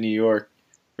traveling to New York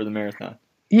for the marathon?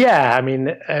 Yeah, I mean,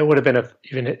 it would have been,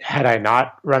 even had I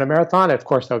not run a marathon, of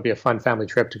course, that would be a fun family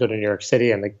trip to go to New York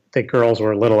City, and the girls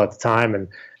were little at the time and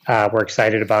were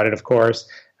excited about it, of course,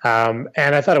 and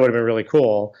I thought it would have been really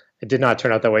cool. It did not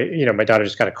turn out that way. My daughter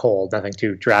just got a cold, nothing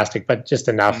too drastic, but just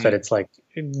enough that it's like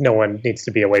no one needs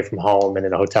to be away from home and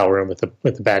in a hotel room with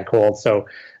a bad cold. So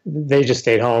they just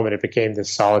stayed home, and it became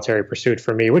this solitary pursuit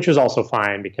for me, which was also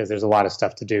fine because there's a lot of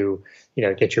stuff to do,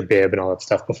 get your bib and all that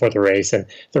stuff before the race. And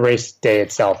the race day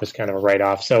itself is kind of a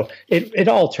write-off. So it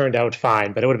all turned out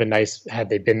fine, but it would have been nice had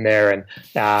they been there. And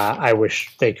I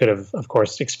wish they could have, of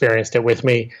course, experienced it with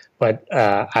me. But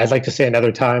I'd like to say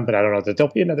another time, but I don't know that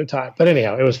there'll be another time. But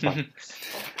anyhow, it was fun.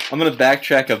 I'm going to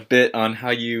backtrack a bit on how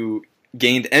you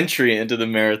gained entry into the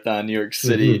marathon New York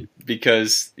City,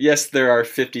 because yes, there are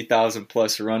 50,000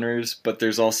 plus runners, but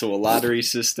there's also a lottery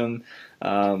system.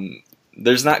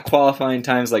 There's not qualifying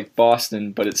times like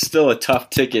Boston, but it's still a tough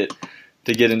ticket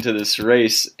to get into this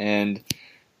race. And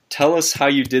tell us how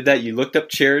you did that. You looked up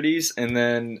charities, and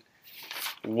then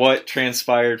what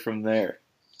transpired from there?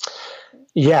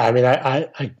 Yeah, I mean,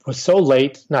 I was so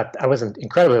late. I wasn't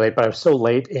incredibly late, but I was so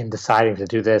late in deciding to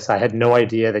do this. I had no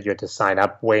idea that you had to sign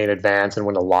up way in advance and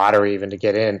win a lottery even to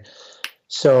get in.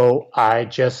 So I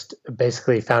just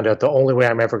basically found out the only way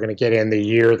I'm ever going to get in the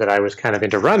year that I was kind of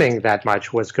into running that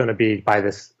much was going to be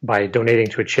by donating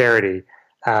to a charity,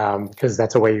 because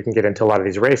that's a way you can get into a lot of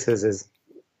these races, is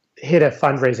hit a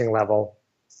fundraising level,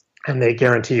 and they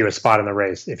guarantee you a spot in the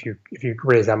race if you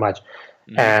raise that much.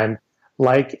 And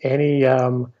like any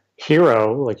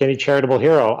hero, like any charitable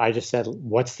hero, I just said,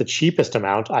 what's the cheapest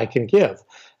amount I can give?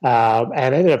 And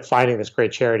I ended up finding this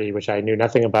great charity, which I knew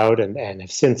nothing about and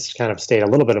have since kind of stayed a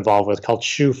little bit involved with, called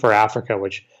Shoe for Africa,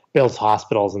 which builds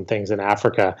hospitals and things in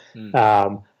Africa.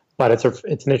 But it's an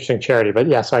interesting charity. But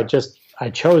yeah, so I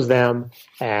chose them,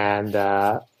 and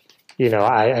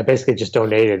I basically just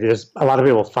donated. There's a lot of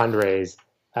people fundraise.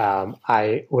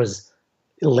 I was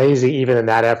lazy even in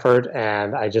that effort,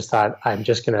 and I just thought I'm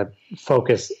just going to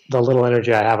focus the little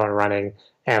energy I have on running,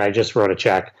 and I just wrote a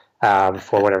check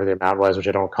for whatever the amount was, which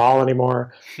I don't call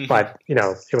anymore. But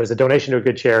it was a donation to a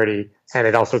good charity, and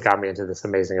it also got me into this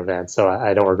amazing event, so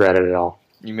I don't regret it at all.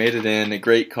 You made it in, a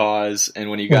great cause,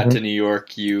 and when you got to New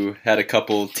York, you had a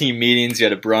couple team meetings, you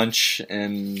had a brunch,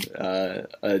 and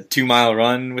a 2-mile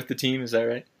run with the team, is that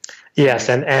right? Yes,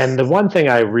 and the one thing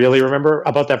I really remember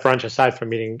about that brunch, aside from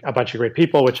meeting a bunch of great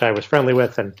people, which I was friendly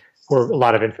with, and were a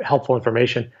lot of helpful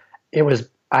information, it was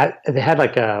they had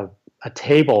like a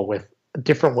table with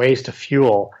different ways to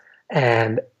fuel,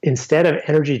 and instead of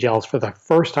energy gels, for the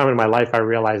first time in my life, I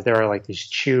realized there are like these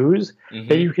chews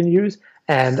that you can use.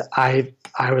 And I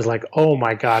was like, oh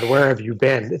my God, where have you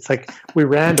been? It's like we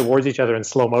ran towards each other in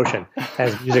slow motion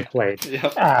as music played.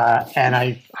 And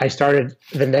I started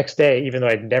the next day, even though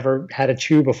I'd never had a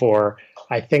chew before,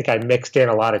 I think I mixed in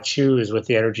a lot of chews with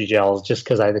the energy gels just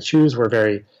because the chews were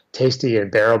very tasty and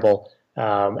bearable.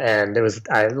 And it was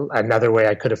another way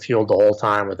I could have fueled the whole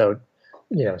time without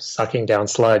sucking down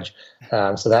sludge.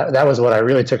 So that was what I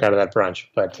really took out of that brunch.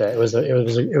 But it was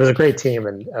a great team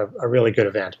and a really good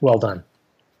event. Well done.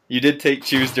 You did take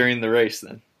chews during the race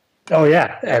then? Oh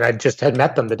yeah, and I just had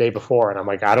met them the day before, and I'm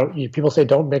like, people say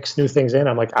don't mix new things in.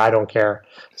 I'm like, I don't care.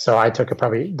 So I took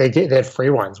they had free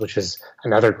ones, which is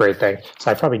another great thing.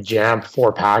 So I probably jammed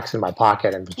 4 packs in my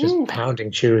pocket and was just pounding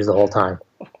chews the whole time.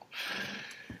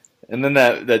 And then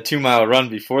that 2-mile run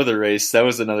before the race, that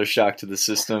was another shock to the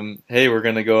system. Hey, we're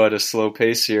going to go at a slow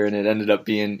pace here, and it ended up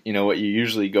being, what you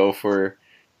usually go for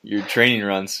your training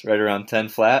runs, right around 10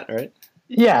 flat, right?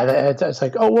 Yeah, it's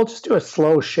like, oh, we'll just do a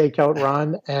slow shakeout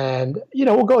run, and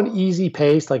we'll go an easy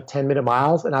pace, like 10-minute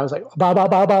miles. And I was like, ba ba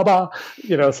ba ba ba,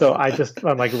 So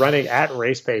I'm like running at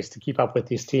race pace to keep up with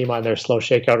this team on their slow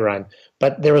shakeout run.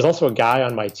 But there was also a guy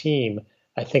on my team,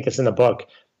 I think it's in the book,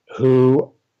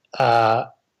 who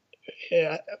another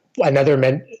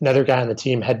guy on the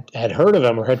team had heard of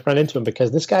him or had run into him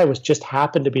because this guy was just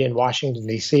happened to be in Washington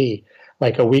D.C.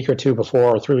 like a week or two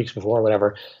before or 3 weeks before or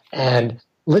whatever, and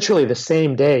literally the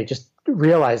same day just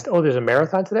realized, oh, there's a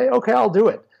marathon today. Okay, I'll do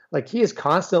it. Like he is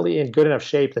constantly in good enough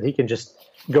shape that he can just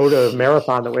go to a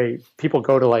marathon the way people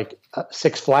go to like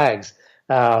Six Flags.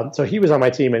 So he was on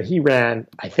my team and he ran,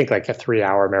 I think, like a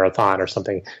 3-hour marathon or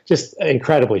something, just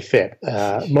incredibly fit.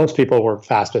 Most people were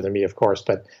faster than me, of course,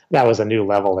 but that was a new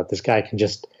level that this guy can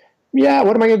just, yeah,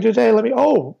 what am I going to do today?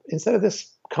 Instead of this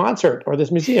concert or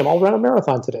this museum, I'll run a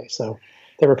marathon today. So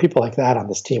there were people like that on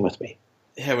this team with me.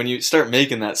 Yeah, when you start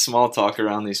making that small talk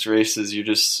around these races, you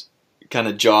just kind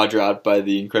of jaw dropped by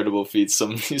the incredible feats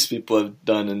some of these people have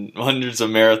done in hundreds of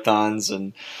marathons.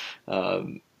 And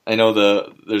I know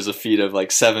there's a feat of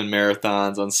like 7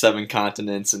 marathons on 7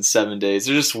 continents in 7 days.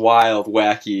 They're just wild,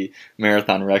 wacky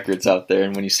marathon records out there.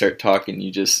 And when you start talking,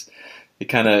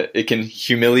 it can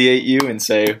humiliate you and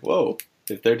say, whoa,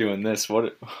 if they're doing this,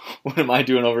 what am I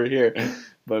doing over here?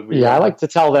 But I like to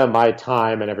tell them my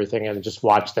time and everything, and just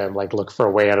watch them like look for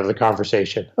a way out of the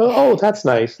conversation. Oh, that's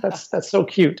nice. That's so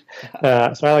cute.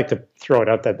 So I like to throw it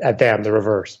out at them, the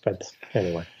reverse. But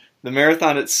anyway, the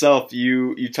marathon itself,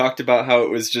 you talked about how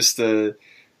it was just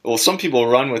some people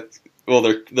run with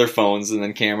their phones and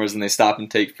then cameras, and they stop and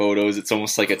take photos. It's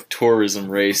almost like a tourism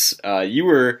race. You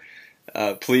were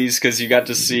pleased because you got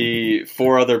to see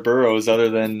 4 other boroughs other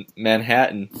than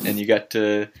Manhattan, and you got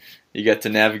to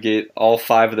navigate all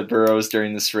 5 of the boroughs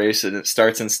during this race, and it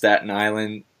starts in Staten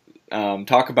Island.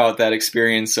 Talk about that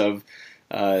experience of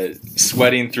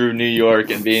sweating through New York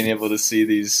and being able to see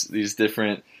these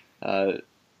different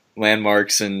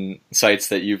landmarks and sites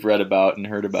that you've read about and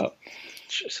heard about.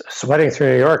 Sweating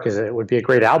through New York would be a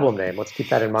great album name. Let's keep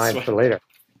that in mind for later.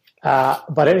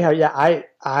 But anyhow, yeah,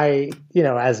 I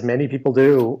as many people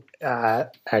do,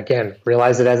 again,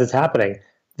 realize it as it's happening.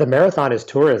 The marathon is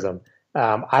tourism.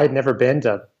 I had never been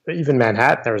to even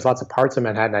Manhattan. There was lots of parts of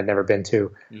Manhattan I'd never been to.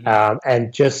 Mm-hmm.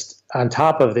 And just on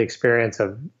top of the experience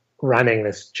of running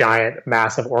this giant,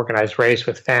 massive organized race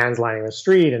with fans lining the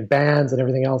street and bands and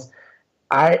everything else,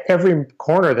 every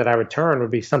corner that I would turn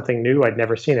would be something new I'd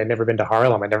never seen. I'd never been to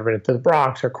Harlem. I'd never been to the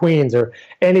Bronx or Queens or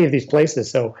any of these places.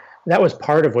 So that was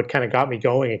part of what kind of got me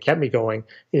going and kept me going,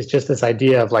 is just this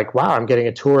idea of like, wow, I'm getting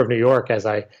a tour of New York as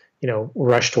I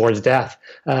rush towards death.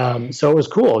 So it was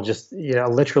cool. Just,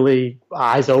 literally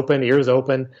eyes open, ears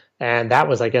open. And that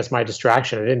was, I guess, my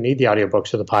distraction. I didn't need the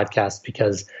audiobooks or the podcast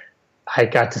because I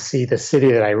got to see the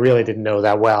city that I really didn't know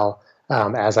that well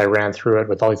as I ran through it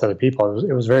with all these other people.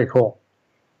 It was very cool.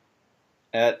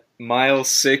 At mile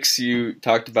 6, you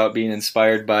talked about being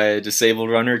inspired by a disabled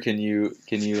runner. Can you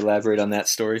elaborate on that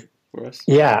story for us?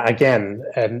 Yeah, again,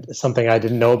 and something I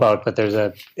didn't know about, but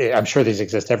I'm sure these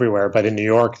exist everywhere, but in New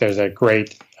York, there's a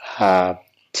great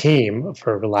team,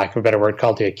 for lack of a better word,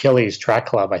 called the Achilles Track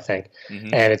Club, I think.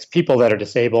 Mm-hmm. And it's people that are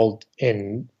disabled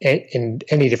in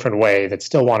any different way that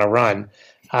still want to run.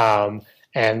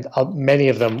 And many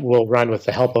of them will run with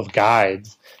the help of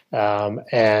guides.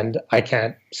 And I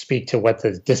can't speak to what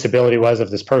the disability was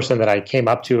of this person that I came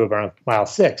up to around mile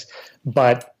 6,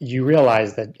 but you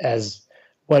realize that as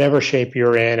whatever shape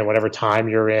you're in and whatever time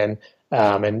you're in,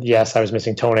 and yes, I was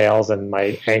missing toenails and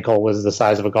my ankle was the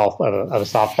size of a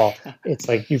softball. It's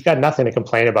like you've got nothing to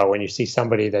complain about when you see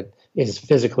somebody that is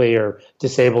physically or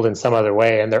disabled in some other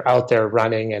way, and they're out there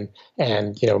running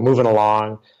and moving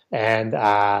along. And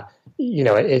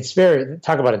it's very,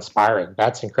 talk about inspiring.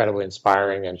 That's incredibly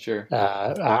inspiring. And sure.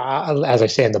 As I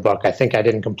say in the book, I think I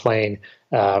didn't complain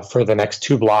for the next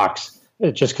 2 blocks,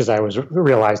 just because I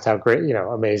realized how great,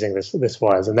 amazing this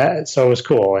was. And so it was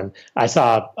cool. And I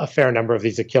saw a fair number of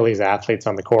these Achilles athletes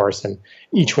on the course, and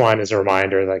each one is a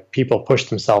reminder, like, people push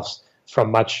themselves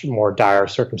from much more dire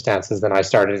circumstances than I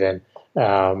started in.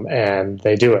 And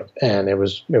they do it. And it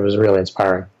was really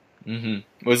inspiring. Mm-hmm.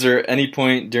 Was there any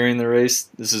point during the race,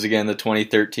 this is again the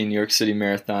 2013 New York City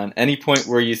Marathon, any point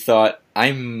where you thought,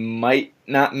 I might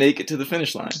not make it to the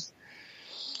finish line?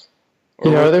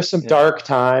 There's some dark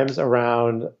times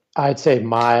around, I'd say,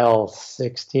 mile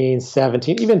 16,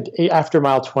 17, even after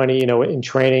mile 20. In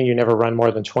training, you never run more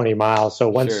than 20 miles. So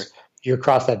once you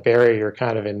cross that barrier, you're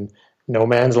kind of in no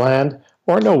man's land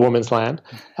or no woman's land.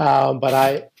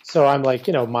 But So I'm like,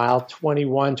 mile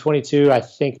 21, 22, I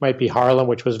think might be Harlem,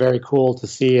 which was very cool to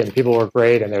see. And people were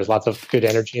great. And there's lots of good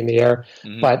energy in the air.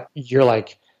 Mm-hmm. But you're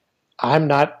like, I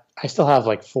still have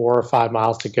like 4 or 5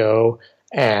 miles to go.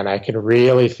 And I can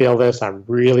really feel this. I'm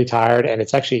really tired. And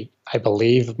it's actually, I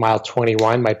believe mile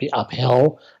 21 might be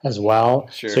uphill as well.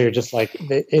 Sure. So you're just like,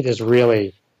 it is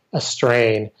really a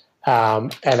strain.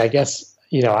 And I guess,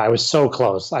 I was so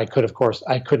close. I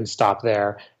couldn't stop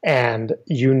there. And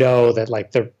that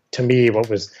like to me,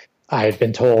 I had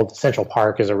been told Central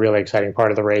Park is a really exciting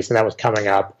part of the race, and that was coming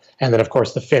up. And then, of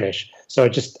course, the finish. So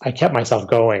I kept myself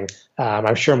going.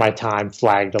 I'm sure my time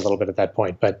flagged a little bit at that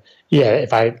point. But yeah,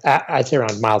 I'd say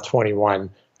around mile 21,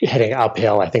 heading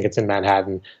uphill, I think it's in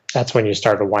Manhattan, that's when you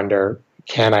start to wonder,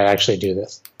 can I actually do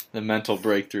this? The mental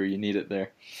breakthrough, you need it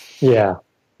there. Yeah.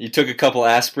 You took a couple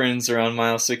aspirins around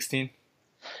mile 16?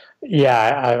 Yeah,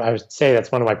 I would say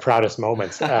that's one of my proudest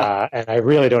moments. And I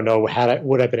really don't know would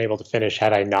I have been able to finish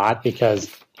had I not, because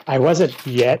I wasn't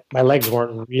yet, my legs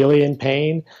weren't really in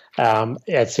pain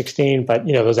at 16, but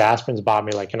those aspirins bought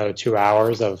me like another 2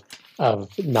 hours of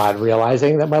not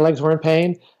realizing that my legs were in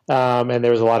pain. And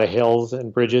there was a lot of hills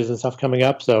and bridges and stuff coming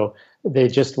up. So they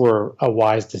just were a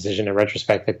wise decision in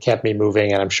retrospect that kept me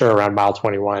moving. And I'm sure around mile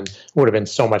 21 would have been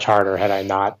so much harder had I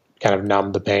not kind of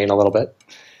numbed the pain a little bit.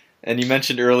 And you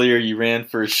mentioned earlier you ran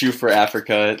for Shoe for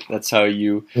Africa. That's how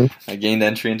you gained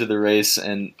entry into the race.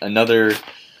 And another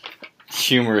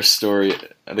humorous story,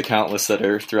 the countless that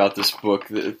are throughout this book,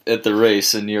 at the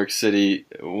race in New York City,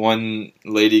 one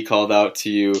lady called out to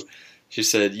you. She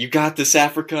said, "You got this,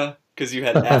 Africa," because you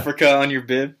had Africa on your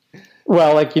bib.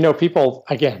 Well,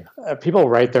 people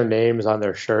write their names on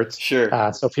their shirts.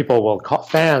 Sure. So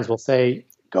fans will say,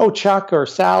 "Go Chuck," or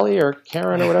 "Sally," or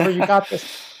 "Karen," or whatever. You got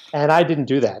this. And I didn't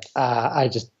do that. I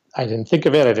didn't think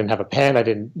of it. I didn't have a pen. I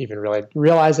didn't even really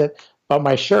realize it. But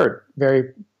my shirt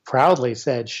very proudly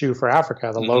said Shoe for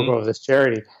Africa, the logo of this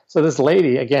charity. So this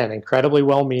lady, again, incredibly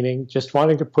well-meaning, just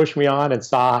wanting to push me on, and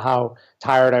saw how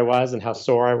tired I was and how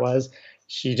sore I was.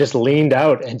 She just leaned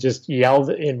out and just yelled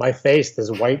in my face,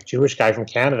 this white Jewish guy from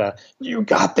Canada, "You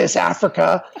got this,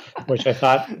 Africa," which I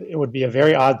thought it would be a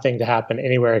very odd thing to happen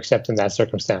anywhere except in that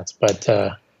circumstance. But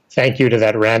thank you to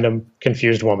that random,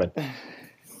 confused woman.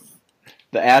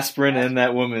 The aspirin and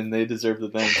that woman, they deserve the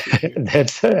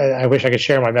thanks. I wish I could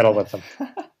share my medal with them.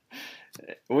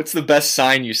 What's the best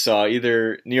sign you saw?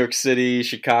 Either New York City,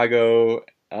 Chicago,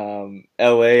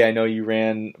 LA. I know you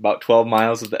ran about 12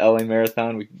 miles of the LA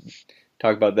Marathon. We can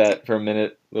talk about that for a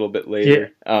minute, a little bit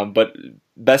later. Yeah. But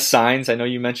best signs, I know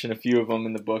you mentioned a few of them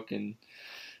in the book. And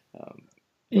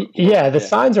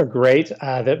signs are great.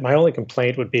 That my only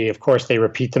complaint would be, of course, they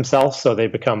repeat themselves, so they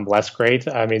become less great.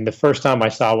 I mean, the first time I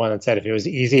saw one that said, "If it was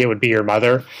easy, it would be your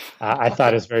mother," I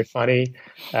thought it was very funny.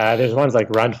 There's ones like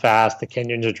 "Run fast," the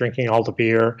Kenyans are drinking all the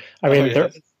beer. I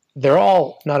mean, they're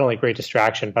all not only great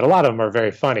distraction, but a lot of them are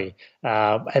very funny.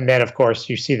 And then, of course,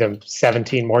 you see them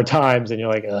 17 more times, and you're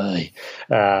like,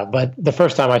 ugh. But the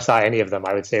first time I saw any of them,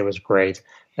 I would say it was great,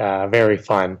 very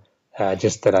fun.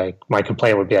 Just that my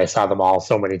complaint would be I saw them all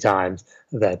so many times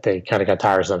that they kind of got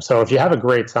tiresome. So if you have a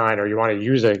great sign or you want to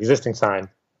use an existing sign,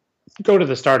 go to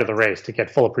the start of the race to get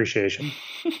full appreciation.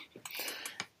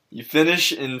 You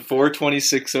finish in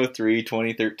 4:26:03,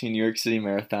 2013 New York City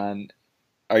Marathon.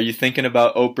 Are you thinking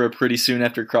about Oprah pretty soon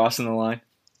after crossing the line?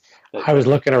 I was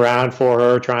looking around for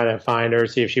her, trying to find her,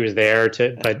 see if she was there.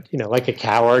 But like a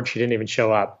coward, she didn't even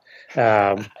show up.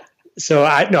 So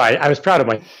I was proud of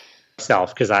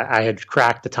myself because I had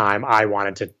cracked the time I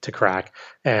wanted to crack,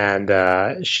 and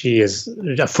she is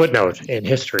a footnote in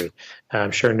history.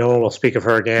 I'm sure no one will speak of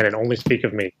her again and only speak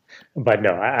of me. But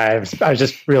no, I was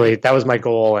just really, that was my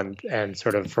goal, and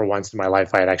sort of for once in my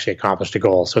life I had actually accomplished a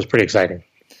goal, so it was pretty exciting.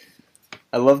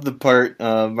 I love the part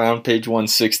around page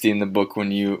 160 in the book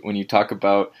when you talk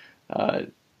about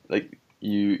like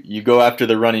you go after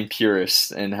the running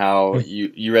purists and how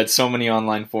you read so many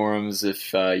online forums.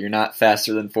 If you're not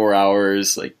faster than 4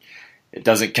 hours, like it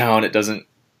doesn't count, it doesn't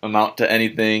amount to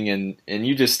anything, and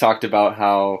you just talked about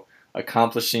how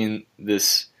accomplishing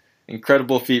this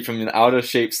incredible feat from an out of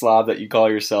shape slob that you call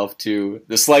yourself to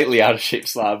the slightly out of shape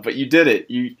slob, but you did it.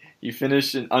 You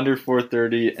finished in under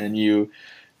 4:30, and you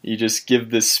just give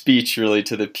this speech really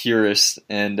to the purists,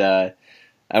 and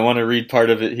I want to read part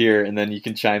of it here, and then you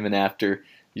can chime in after.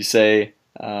 You say,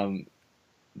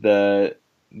 this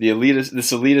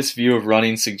elitist view of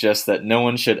running suggests that no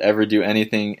one should ever do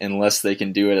anything unless they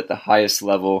can do it at the highest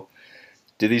level.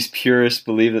 Do these purists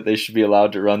believe that they should be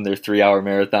allowed to run their 3-hour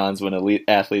marathons when elite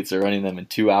athletes are running them in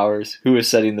 2 hours? Who is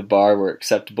setting the bar where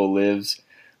acceptable lives?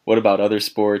 What about other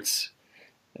sports?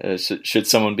 should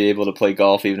someone be able to play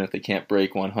golf even if they can't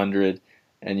break 100?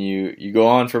 And you go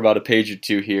on for about a page or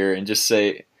two here and just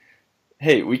say,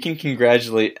 hey, we can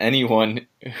congratulate anyone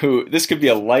who, this could be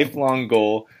a lifelong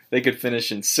goal. They could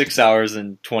finish in 6 hours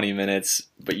and 20 minutes,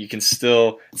 but you can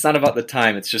still, it's not about the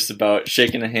time. It's just about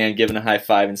shaking a hand, giving a high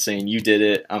five, and saying, you did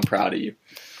it. I'm proud of you.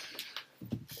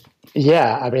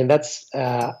 Yeah, I mean, it's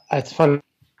fun.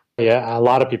 Yeah, a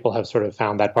lot of people have sort of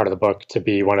found that part of the book to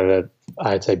be one of the,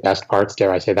 I'd say, best parts,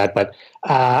 dare I say that. But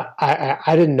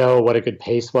I didn't know what a good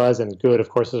pace was, and good, of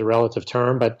course, is a relative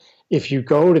term. But if you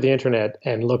go to the internet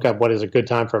and look up what is a good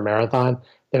time for a marathon,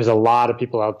 there's a lot of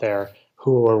people out there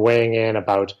who are weighing in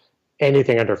about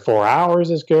anything under 4 hours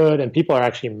is good. And people are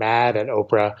actually mad at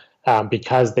Oprah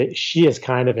because she has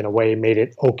kind of, in a way, made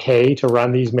it okay to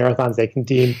run these marathons they can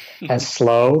deem as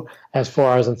slow as 4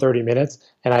 hours and 30 minutes.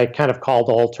 And I kind of call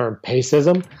the whole term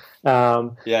paceism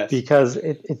yes. because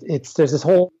there's this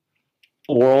whole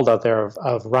world out there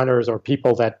of runners or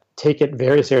people that take it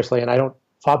very seriously, and I don't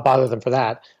bother them for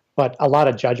that, but a lot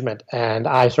of judgment. And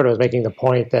I sort of was making the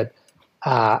point that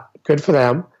good for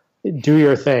them, do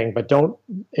your thing, but don't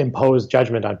impose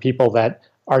judgment on people that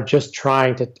are just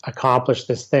trying to accomplish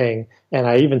this thing. And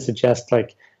I even suggest,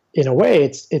 like, in a way,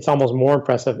 it's almost more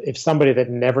impressive if somebody that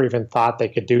never even thought they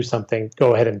could do something,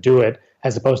 go ahead and do it,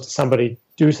 as opposed to somebody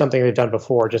do something they've done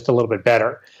before, just a little bit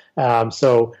better.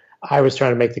 So I was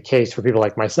trying to make the case for people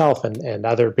like myself and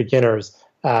other beginners,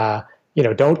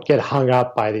 don't get hung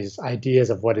up by these ideas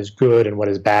of what is good and what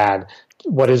is bad.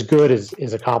 What is good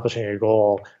is accomplishing a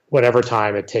goal, whatever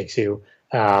time it takes you.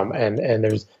 And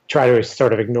there's try to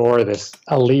sort of ignore this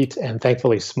elite and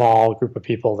thankfully small group of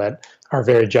people that are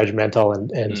very judgmental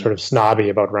and sort of snobby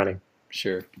about running.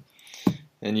 Sure.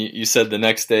 And you said the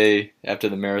next day after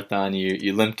the marathon,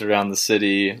 you limped around the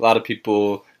city. A lot of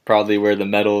people proudly wear the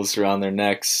medals around their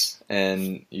necks,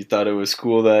 and you thought it was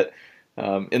cool that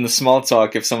in the small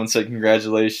talk, if someone said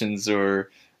congratulations or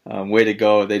way to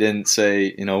go, they didn't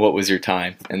say, what was your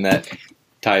time? And that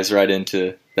ties right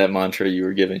into that mantra you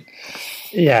were giving.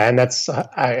 Yeah, and that's,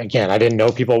 I didn't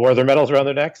know people wore their medals around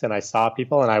their necks, and I saw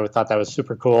people, and I thought that was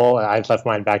super cool. I left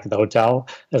mine back at the hotel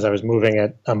as I was moving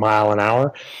at a mile an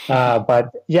hour.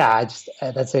 But yeah,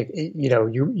 that's like,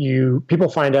 people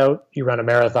find out you run a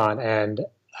marathon, and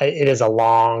it is a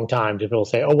long time. People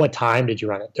say, oh, what time did you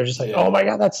run it? They're just like, oh my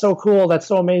God, that's so cool. That's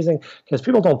so amazing. Because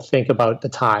people don't think about the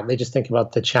time. They just think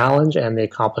about the challenge and the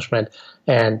accomplishment.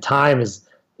 And time is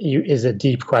a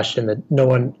deep question that no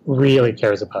one really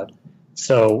cares about.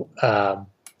 So,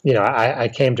 I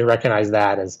came to recognize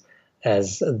that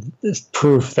as this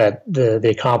proof that the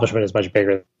accomplishment is much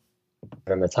bigger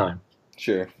than the time.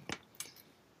 Sure.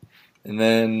 And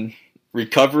then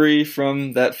recovery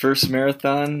from that first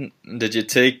marathon, did you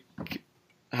take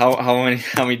how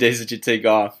many days did you take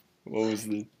off? What was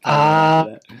the time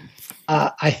after that?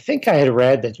 I think I had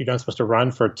read that you're not supposed to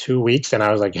run for 2 weeks, and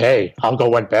I was like, hey, I'll go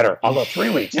one better. I'll go 3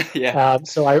 weeks. Yeah.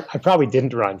 So I probably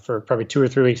didn't run for probably 2 or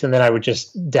 3 weeks, and then I would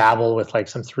just dabble with like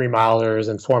some 3-milers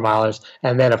and 4-milers.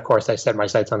 And then, of course, I set my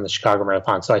sights on the Chicago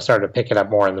Marathon, so I started to pick it up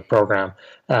more in the program.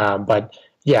 But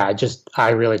yeah, I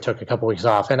really took a couple weeks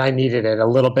off, and I needed it a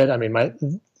little bit. I mean,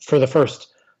 for the first,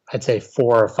 I'd say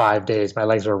 4 or 5 days, my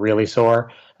legs were really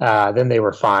sore. Then they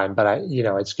were fine, but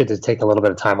it's good to take a little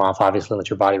bit of time off, obviously, let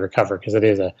your body recover, because it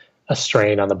is a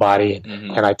strain on the body.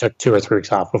 Mm-hmm. And I took 2 or 3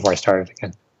 weeks off before I started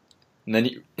again. And then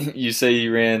you say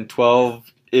you ran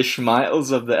 12-ish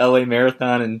miles of the LA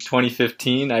Marathon in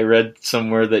 2015. I read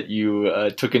somewhere that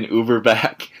you took an Uber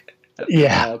back.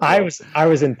 Yeah, I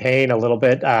was in pain a little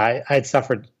bit. I had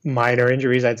suffered minor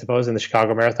injuries, I suppose, in the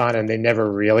Chicago Marathon, and they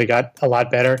never really got a lot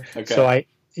better. Okay.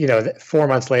 So 4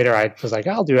 months later, I was like,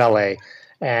 I'll do LA.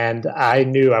 And I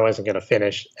knew I wasn't going to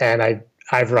finish. And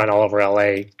I've run all over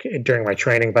LA during my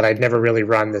training, but I'd never really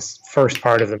run this first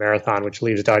part of the marathon, which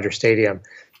leaves Dodger Stadium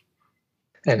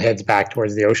and heads back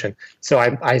towards the ocean. So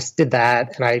I did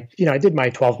that, and I did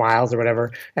my 12 miles or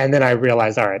whatever. And then I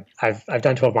realized, all right, I've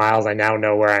done 12 miles. I now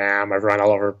know where I am. I've run all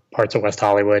over parts of West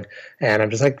Hollywood, and I'm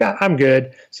just like, I'm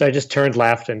good. So I just turned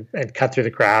left and cut through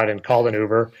the crowd and called an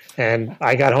Uber, and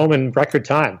I got home in record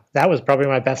time. That was probably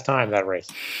my best time, that race.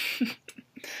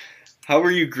 How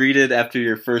were you greeted after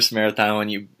your first marathon when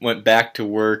you went back to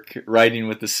work, writing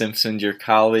with The Simpsons, your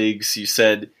colleagues? You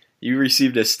said you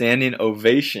received a standing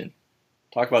ovation.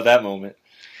 Talk about that moment.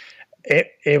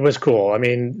 It was cool. I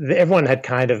mean, everyone had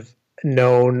kind of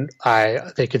known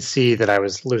they could see that I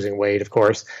was losing weight, of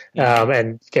course,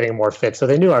 and getting more fit. So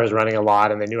they knew I was running a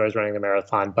lot, and they knew I was running the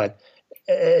marathon. But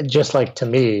just like to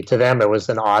me, to them, it was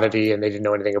an oddity and they didn't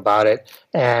know anything about it.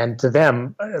 And to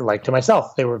them, like to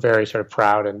myself, they were very sort of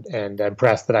proud and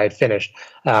impressed that I had finished.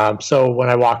 So when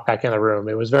I walked back in the room,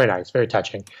 it was very nice, very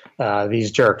touching.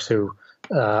 These jerks who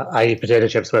I eat potato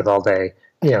chips with all day,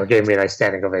 gave me a nice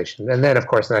standing ovation. And then, of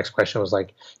course, the next question was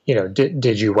like,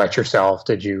 did you wet yourself?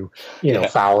 Did you,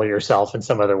 foul yourself in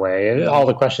some other way? And all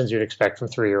the questions you'd expect from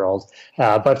 3-year-olds.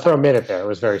 But for a minute there, it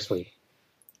was very sweet.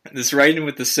 This writing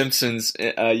with The Simpsons,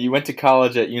 you went to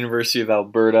college at University of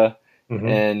Alberta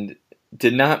and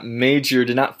did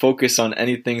not focus on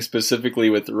anything specifically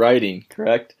with writing,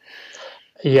 correct?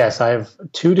 Yes, I have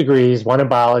 2 degrees, one in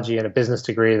biology and a business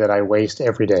degree that I waste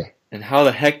every day. And how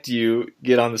the heck do you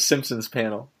get on the Simpsons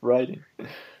panel writing?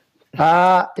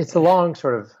 It's a long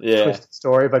sort of twisted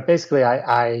story, but basically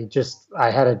I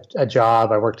had a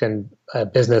job. I worked in a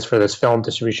business for this film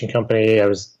distribution company. I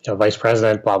was vice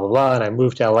president, blah, blah, blah. And I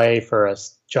moved to LA for a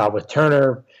job with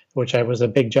Turner, which was a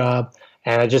big job.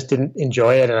 And I just didn't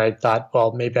enjoy it. And I thought,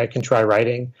 well, maybe I can try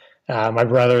writing. My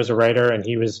brother is a writer, and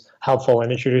he was helpful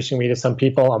in introducing me to some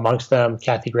people, amongst them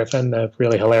Kathy Griffin, the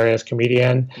really hilarious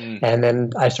comedian. And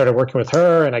then I started working with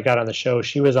her, and I got on the show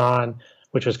she was on,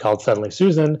 which was called Suddenly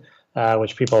Susan,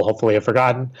 which people hopefully have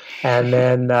forgotten. And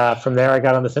then from there, I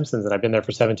got on The Simpsons, and I've been there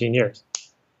for 17 years.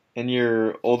 And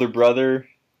your older brother,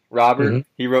 Robert,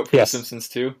 he wrote for The Simpsons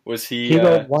too? Was he? He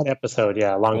wrote one episode,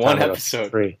 a long time ago. 1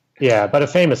 episode. 3. Yeah, but a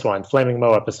famous one, Flaming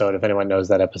Moe episode, if anyone knows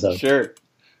that episode. Sure.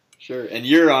 And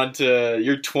you're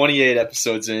 28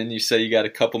 episodes in. You say you got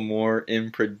a couple more in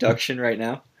production right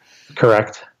now?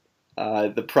 Correct.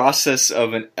 The process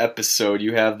of an episode,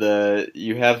 you have the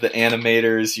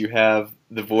animators, you have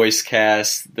the voice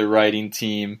cast, the writing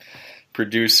team,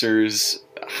 producers.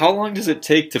 How long does it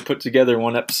take to put together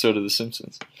one episode of The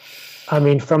Simpsons? I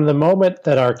mean, from the moment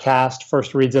that our cast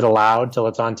first reads it aloud till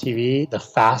it's on TV, the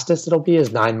fastest it'll be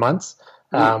is 9 months.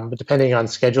 But depending on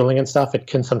scheduling and stuff, it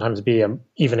can sometimes be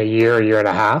even a year and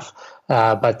a half.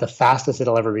 But the fastest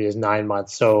it'll ever be is 9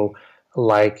 months. So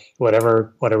like what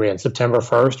are we in, September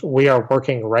 1st? We are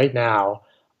working right now.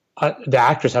 The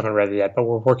actors haven't read it yet, but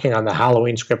we're working on the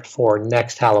Halloween script for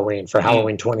next Halloween, for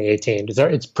Halloween 2018.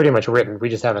 It's pretty much written. We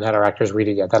just haven't had our actors read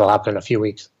it yet. That'll happen in a few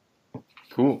weeks.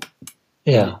 Cool.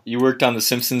 Yeah. You worked on the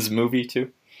Simpsons movie too?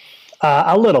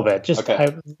 A little bit.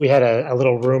 Okay. We had a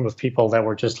little room of people that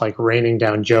were just like raining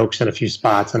down jokes in a few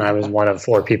spots, and I was one of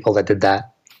 4 people that did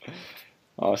that.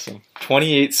 Awesome.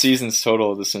 28 seasons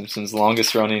total of The Simpsons,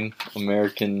 longest running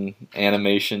American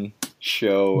animation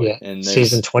show. Yeah. And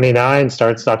season 29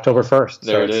 starts October 1st.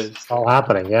 There it is. It's all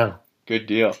happening, yeah. Good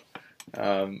deal.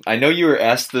 I know you were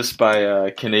asked this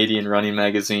by Canadian Running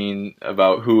Magazine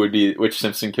about which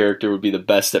Simpson character would be the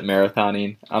best at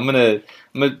marathoning. I'm gonna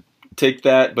take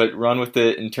that, but run with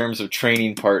it in terms of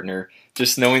training partner.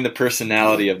 Just knowing the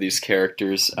personality of these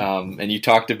characters, and you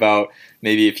talked about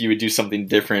maybe if you would do something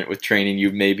different with training,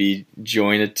 you maybe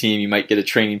join a team, you might get a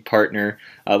training partner.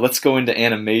 Let's go into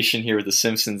animation here with The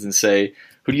Simpsons and say,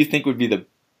 who do you think would be the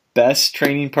best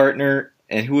training partner,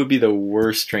 and who would be the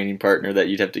worst training partner that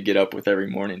you'd have to get up with every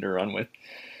morning to run with?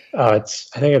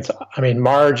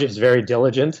 Marge is very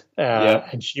diligent,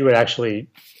 and she would actually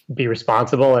be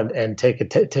responsible and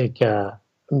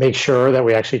make sure that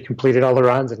we actually completed all the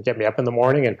runs and get me up in the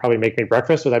morning and probably make me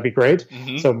breakfast. So that'd be great.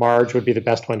 Mm-hmm. So Marge would be the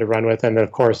best one to run with. And then,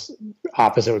 of course,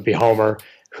 opposite would be Homer,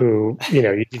 who, you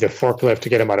need a forklift to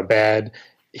get him out of bed.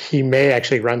 He may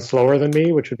actually run slower than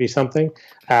me, which would be something.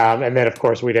 And then, of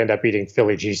course, we'd end up eating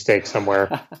Philly cheesesteak somewhere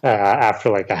after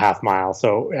like a half mile.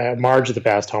 So Marge the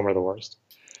best, Homer the worst.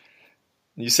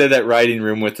 You say that writing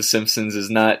room with The Simpsons is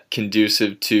not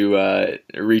conducive to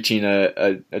reaching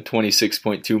a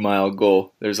 26.2 mile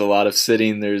goal. There's a lot of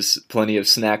sitting. There's plenty of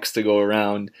snacks to go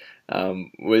around.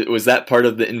 Was that part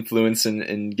of the influence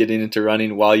in getting into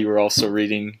running while you were also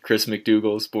reading Chris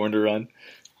McDougall's Born to Run?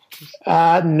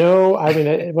 No, I mean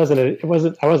it wasn't.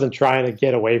 I wasn't trying to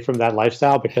get away from that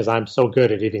lifestyle because I'm so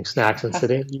good at eating snacks and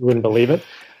sitting. You wouldn't believe it.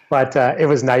 But it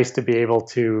was nice to be able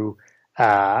to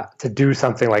do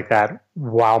something like that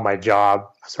while my job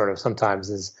sort of sometimes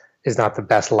is not the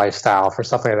best lifestyle for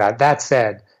something like that. That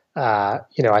said,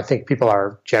 I think people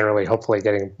are generally hopefully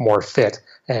getting more fit,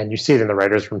 and you see it in the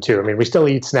writers' room too. I mean, we still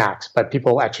eat snacks, but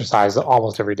people exercise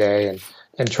almost every day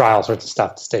and try all sorts of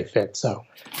stuff to stay fit. So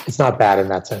it's not bad in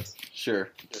that sense. Sure.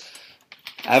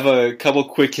 I have a couple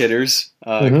quick hitters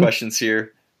questions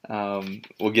here.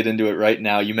 We'll get into it right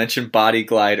now. You mentioned Body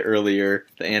Glide earlier,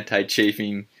 the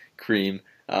anti-chafing cream.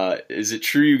 Is it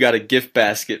true you got a gift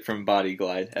basket from Body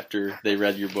Glide after they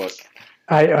read your book?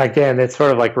 Again, it's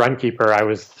sort of like Runkeeper. I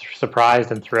was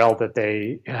surprised and thrilled that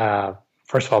they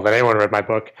first of all, that anyone read my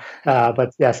book.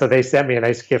 But yeah, so they sent me a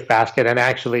nice gift basket. And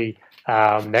actually,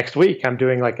 next week, I'm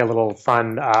doing like a little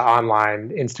fun online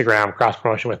Instagram cross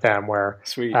promotion with them where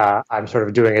Sweet. I'm sort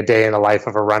of doing a day in the life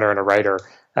of a runner and a writer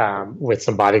with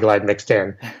some Body Glide mixed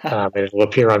in. And it will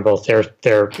appear on both their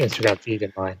Instagram feed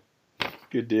and mine.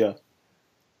 Good deal.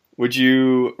 Would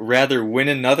you rather win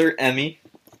another Emmy,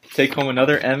 take home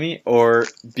another Emmy, or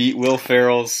beat Will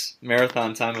Ferrell's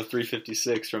marathon time of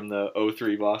 3:56 from the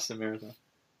 03 Boston Marathon?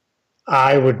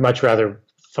 I would much rather,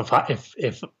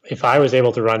 if I was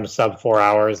able to run sub 4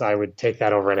 hours, I would take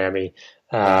that over an Emmy.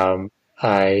 The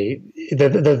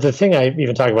thing I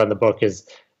even talk about in the book is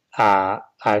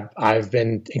I've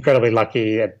been incredibly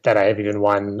lucky that I have even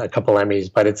won a couple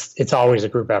Emmys, but it's always a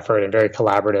group effort and very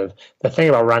collaborative. The thing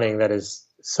about running that is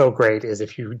so great is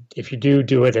if you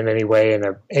do it in any way, and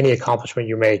any accomplishment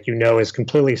you make, is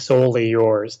completely solely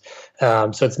yours.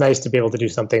 So it's nice to be able to do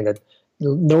something that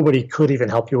nobody could even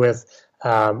help you with.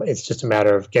 It's just a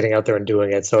matter of getting out there and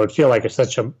doing it. So it'd feel like it's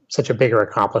such a bigger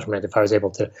accomplishment if I was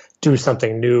able to do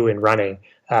something new in running.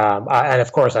 And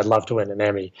of course, I'd love to win an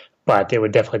Emmy, but it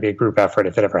would definitely be a group effort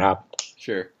if it ever happened.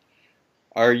 Sure.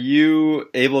 Are you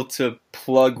able to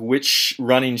plug which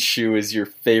running shoe is your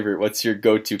favorite? What's your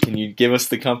go-to? Can you give us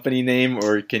the company name,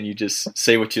 or can you just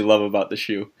say what you love about the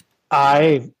shoe?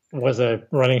 I was a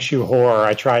running shoe whore.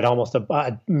 I tried almost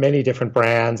many different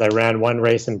brands. I ran one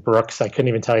race in Brooks. I couldn't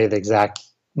even tell you the exact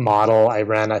model. I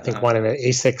ran, I think, one in an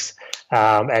Asics,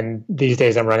 and these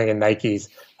days I'm running in Nikes.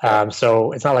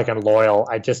 So it's not like I'm loyal.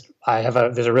 There's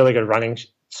a really good running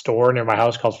store near my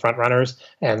house called Front Runners,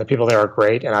 and the people there are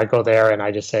great. And I go there and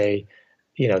I just say,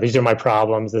 these are my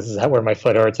problems. This is where my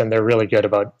foot hurts. And they're really good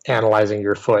about analyzing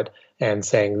your foot and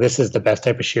saying, this is the best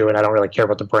type of shoe. And I don't really care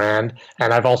about the brand.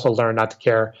 And I've also learned not to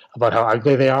care about how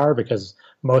ugly they are, because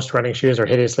most running shoes are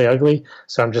hideously ugly.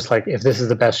 So I'm just like, if this is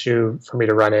the best shoe for me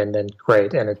to run in, then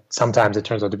great. And sometimes it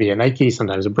turns out to be a Nike,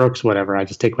 sometimes a Brooks, whatever. I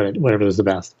just take whatever is the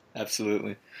best.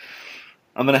 Absolutely.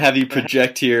 I'm going to have you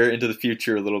project here into the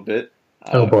future a little bit.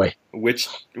 Oh boy.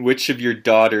 Which of your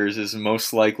daughters is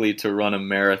most likely to run a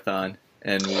marathon,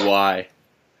 and why?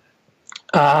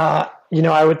 I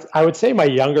would say my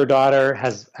younger daughter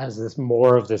has this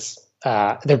more of this.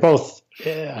 They're both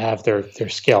have their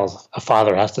skills. A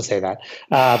father has to say that,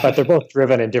 but they're both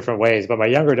driven in different ways. But my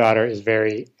younger daughter is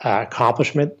very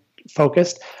accomplishment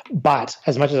focused. But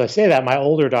as much as I say that, my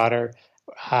older daughter,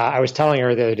 I was telling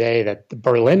her the other day that the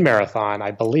Berlin Marathon, I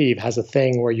believe, has a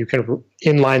thing where you can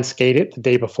inline skate it the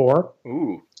day before.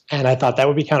 Ooh. And I thought that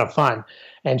would be kind of fun.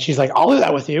 And she's like, I'll do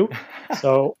that with you.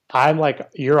 So I'm like,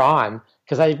 you're on.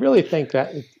 Because I really think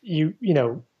that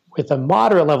with a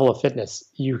moderate level of fitness,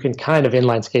 you can kind of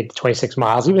inline skate 26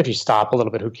 miles. Even if you stop a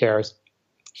little bit, who cares?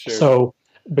 Sure. So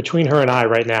between her and I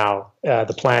right now,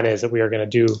 the plan is that we are going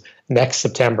to do next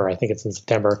September, I think it's in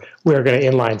September, we're going to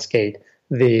inline skate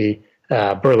the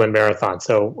Berlin Marathon.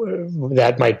 So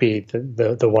that might be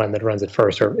the one that runs it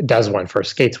first, or does one first,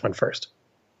 skates one first.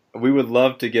 We would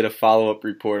love to get a follow-up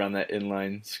report on that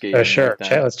inline skating. Sure.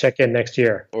 Let's check in next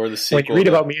year. Or the sequel. When you read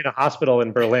about me in a hospital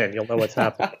in Berlin, you'll know what's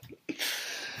happening.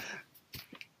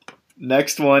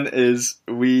 Next one is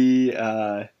we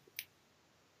know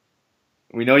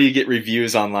you get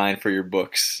reviews online for your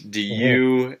books. Do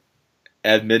you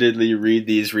admittedly read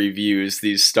these reviews,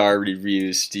 these star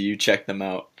reviews? Do you check them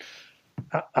out?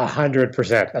 100%,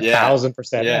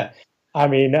 1,000%. Yeah. I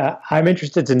mean, I'm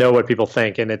interested to know what people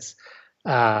think, and it's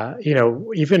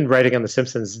even writing on The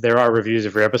Simpsons, there are reviews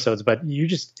of your episodes, but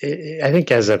I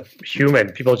think as a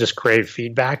human, people just crave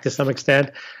feedback to some extent.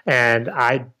 And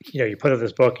you put out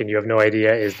this book and you have no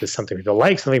idea, is this something people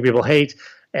like, something people hate?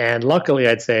 And luckily,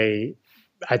 I'd say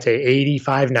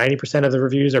 85, 90% of the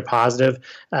reviews are positive.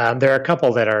 There are a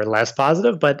couple that are less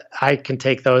positive, but I can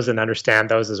take those and understand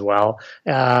those as well.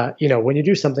 When you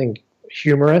do something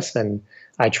humorous, and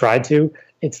I tried to,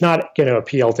 it's not going to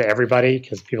appeal to everybody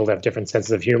because people have different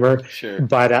senses of humor. Sure.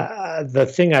 But the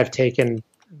thing I've taken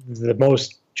the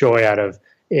most joy out of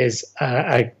is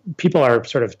people are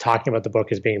sort of talking about the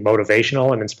book as being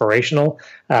motivational and inspirational.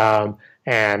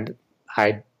 And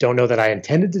I don't know that I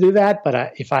intended to do that,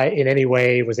 but if I in any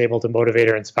way was able to motivate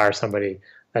or inspire somebody,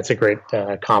 that's a great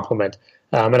compliment.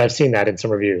 And I've seen that in some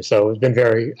reviews. So it's been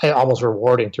very almost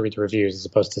rewarding to read the reviews as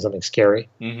opposed to something scary.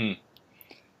 Mm-hmm.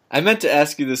 I meant to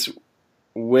ask you this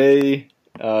way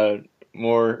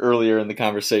more earlier in the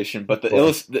conversation, but the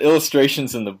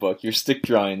illustrations in the book, your stick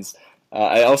drawings,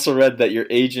 I also read that your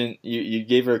agent, you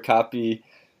gave her a copy,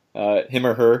 him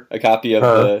or her, a copy of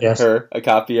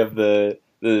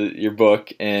your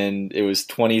book, and it was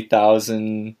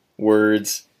 20,000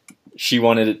 words. She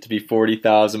wanted it to be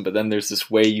 40,000, but then there's this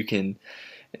way you can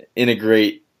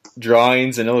integrate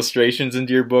drawings and illustrations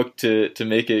into your book to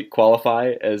make it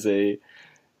qualify as a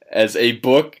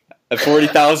book, a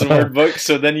 40,000 word book.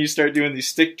 So then you start doing these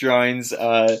stick drawings,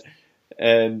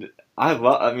 and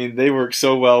I mean, they work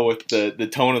so well with the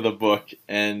tone of the book,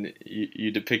 and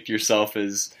you depict yourself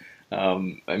as, I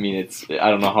mean, I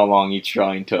don't know how long each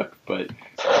drawing took, but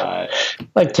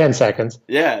like 10 seconds.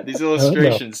 Yeah, these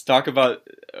illustrations. No. Talk about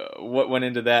what went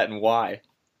into that and why.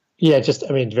 Yeah, just,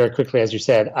 I mean, very quickly, as you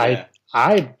said, yeah.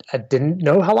 I didn't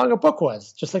know how long a book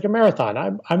was, just like a marathon.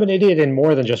 I'm an idiot in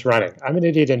more than just running. I'm an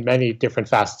idiot in many different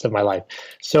facets of my life.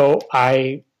 So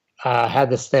I had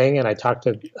this thing, and I talked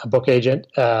to a book agent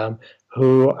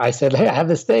who I said, hey, I have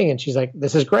this thing. And she's like,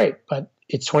 this is great, but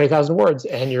it's 20,000 words,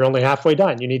 and you're only halfway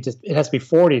done. It has to be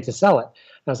 40 to sell it.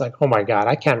 And I was like, oh my God,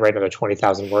 I can't write another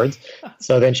 20,000 words.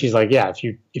 So then she's like, yeah, if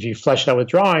you flesh it out with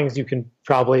drawings, you can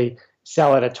probably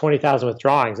sell it at 20,000 with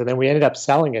drawings. And then we ended up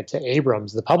selling it to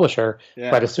Abrams, the publisher.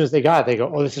 Yeah. But as soon as they got it, they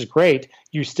go, oh, this is great.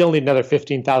 You still need another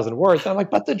 15,000 words. And I'm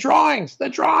like, but the drawings.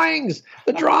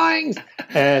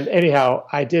 And anyhow,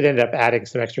 I did end up adding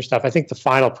some extra stuff. I think the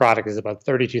final product is about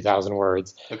 32,000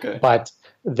 words. Okay. But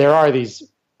there are these,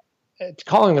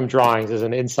 calling them drawings is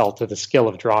an insult to the skill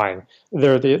of drawing.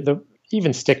 They're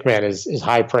even Stickman is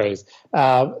high praise.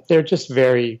 They're just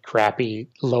very crappy,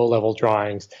 low-level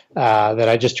drawings that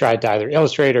I just tried to either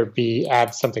illustrate or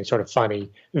add something sort of funny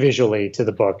visually to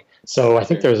the book. So I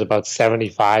think there's about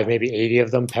 75, maybe 80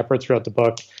 of them peppered throughout the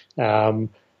book,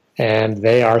 and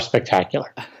they are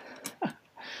spectacular.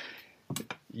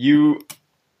 You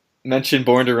mentioned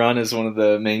Born to Run as one of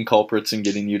the main culprits in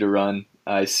getting you to run.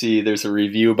 I see there's a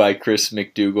review by Chris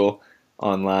McDougall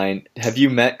online. Have you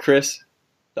met Chris?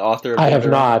 The author of I have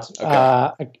not.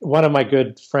 Okay. One of my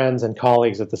good friends and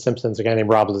colleagues at The Simpsons, a guy named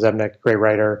Rob Lezebnik, great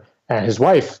writer, and his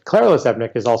wife, Clara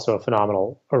Lezebnik, is also a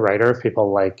phenomenal writer. If people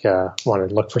want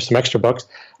to look for some extra books.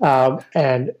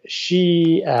 And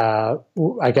she,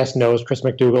 I guess, knows Chris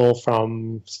McDougall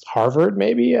from Harvard,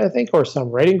 maybe, I think, or some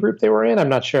writing group they were in. I'm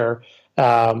not sure.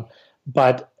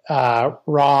 But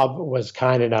Rob was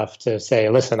kind enough to say,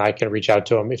 listen, I can reach out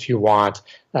to him if you want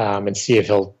and see if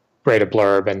he'll write a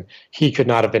blurb, and he could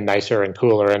not have been nicer and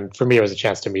cooler. And for me, it was a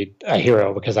chance to meet a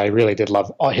hero because I really did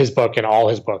love his book and all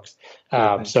his books.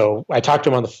 So I talked to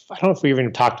him I don't know if we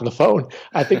even talked on the phone.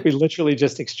 I think we literally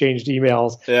just exchanged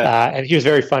emails. Yeah. And he was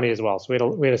very funny as well. So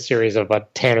we had a series of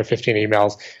about 10 or 15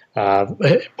 emails,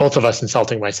 both of us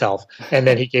insulting myself. And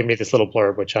then he gave me this little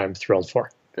blurb, which I'm thrilled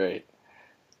for. Great.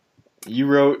 You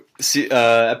wrote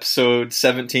episode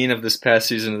 17 of this past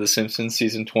season of The Simpsons,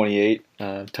 season 28,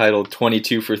 titled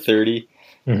 22 for 30.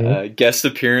 Mm-hmm. Guest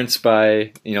appearance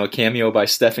by, a cameo by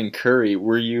Stephen Curry.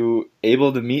 Were you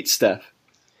able to meet Steph?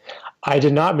 I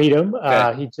did not meet him.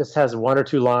 Okay. He just has one or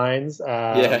two lines.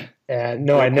 Yeah. And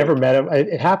no, I never met him.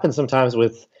 It happens sometimes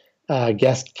with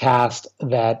guest cast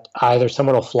that either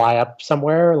someone will fly up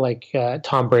somewhere, like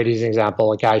Tom Brady's an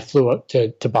example. A guy flew up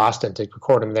to Boston to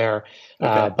record him there.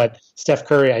 Okay. But Steph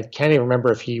Curry, I can't even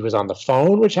remember if he was on the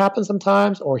phone, which happens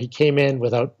sometimes, or he came in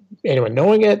without anyone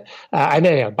knowing it.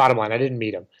 Bottom line, I didn't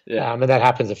meet him. Yeah. And that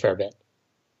happens a fair bit.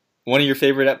 One of your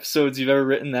favorite episodes you've ever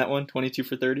written, that one, 22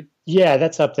 for 30? Yeah,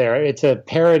 that's up there. It's a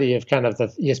parody of kind of the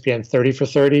ESPN 30 for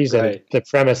 30s. Right. And the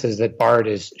premise is that Bart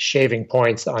is shaving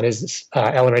points on his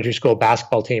elementary school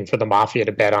basketball team for the Mafia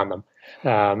to bet on them.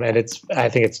 And I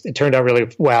think it turned out really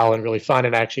well and really fun.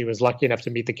 And actually was lucky enough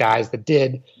to meet the guys that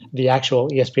did the actual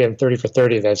ESPN 30 for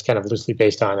 30 that's kind of loosely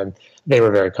based on. And they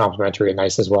were very complimentary and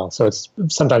nice as well. So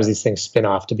sometimes these things spin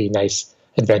off to be nice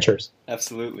adventures.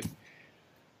 Absolutely.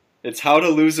 It's How to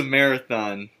Lose a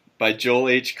Marathon by Joel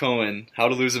H. Cohen. How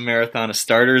to Lose a Marathon, a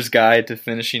starter's guide to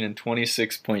finishing in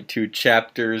 26.2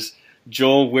 chapters.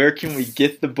 Joel, where can we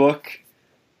get the book?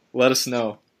 Let us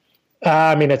know.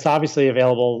 It's obviously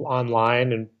available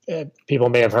online, and people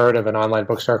may have heard of an online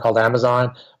bookstore called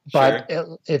Amazon. But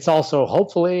Sure. It's also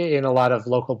hopefully in a lot of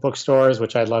local bookstores,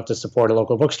 which I'd love to support a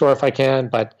local bookstore if I can.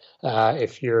 But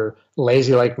if you're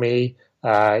lazy like me,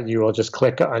 you will just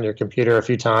click on your computer a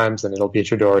few times and it'll be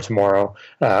at your door tomorrow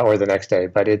or the next day.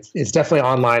 But it's definitely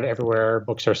online everywhere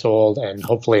books are sold, and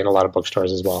hopefully in a lot of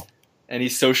bookstores as well. Any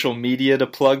social media to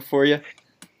plug for you?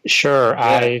 Sure. Yeah.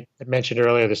 I mentioned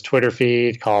earlier this Twitter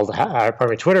feed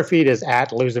Twitter feed is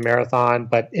at Lose a Marathon,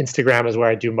 but Instagram is where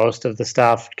I do most of the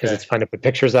stuff because Okay. it's fun to put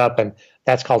pictures up, and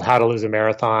that's called How to Lose a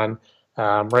Marathon.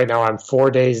 Right now I'm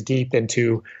 4 days deep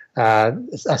into a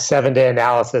 7-day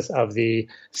analysis of the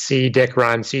See Dick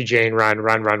Run, See Jane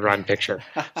Run picture.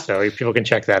 So people can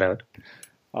check that out.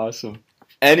 Awesome.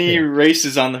 Any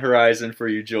races on the horizon for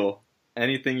you, Joel?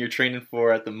 Anything you're training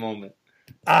for at the moment?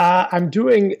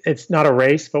 It's not a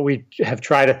race, but we have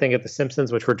tried a thing at The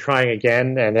Simpsons, which we're trying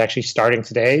again and actually starting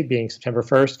today, being September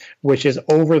 1st, which is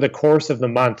over the course of the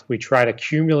month, we try to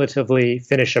cumulatively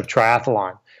finish a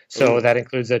triathlon. So that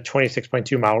includes a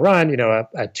 26.2 mile run, a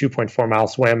 2.4 mile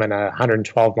swim, and a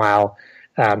 112 mile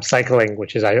cycling,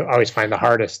 which is I always find the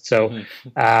hardest. So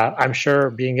I'm sure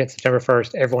being at September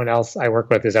 1st, everyone else I work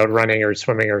with is out running or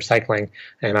swimming or cycling,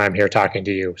 and I'm here talking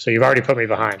to you. So you've already put me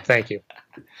behind. Thank you.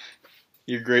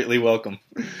 You're greatly welcome.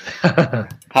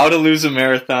 How to Lose a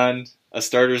Marathon, a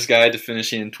starter's guide to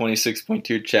finishing in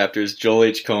 26.2 chapters. Joel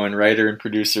H. Cohen, writer and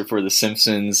producer for The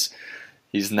Simpsons.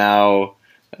 He's now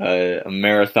a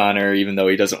marathoner, even though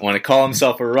he doesn't want to call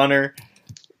himself a runner.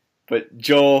 But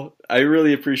Joel, I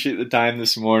really appreciate the time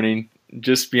this morning.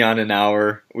 Just beyond an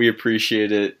hour. We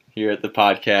appreciate it here at the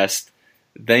podcast.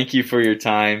 Thank you for your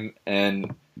time,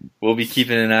 and we'll be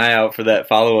keeping an eye out for that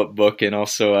follow-up book, and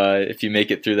also if you make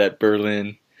it through that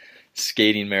Berlin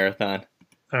skating marathon.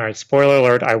 All right, spoiler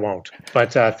alert, I won't.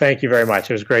 But thank you very much.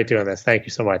 It was great doing this. Thank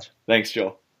you so much. Thanks,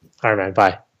 Joel. All right, man.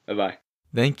 Bye. Bye-bye.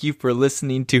 Thank you for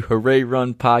listening to Hooray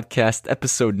Run Podcast,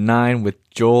 Episode 9 with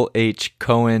Joel H.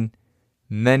 Cohen.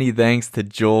 Many thanks to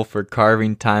Joel for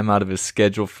carving time out of his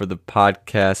schedule for the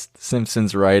podcast.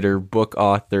 Simpsons writer, book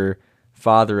author,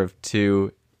 father of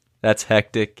 2. That's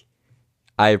hectic.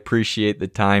 I appreciate the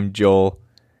time, Joel.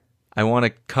 I want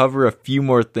to cover a few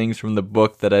more things from the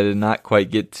book that I did not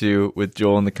quite get to with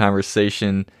Joel in the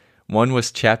conversation. One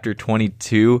was chapter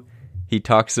 22. He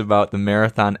talks about the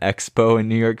Marathon Expo in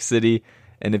New York City.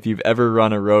 And if you've ever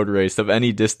run a road race of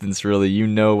any distance, really, you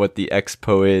know what the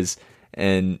Expo is.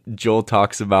 And Joel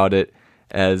talks about it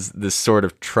as this sort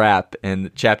of trap. And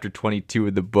chapter 22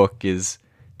 of the book is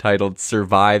titled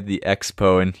Survive the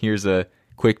Expo. And here's a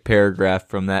quick paragraph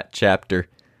from that chapter.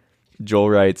 Joel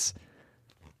writes,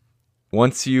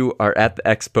 "Once you are at the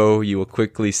expo, you will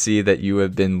quickly see that you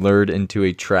have been lured into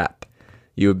a trap.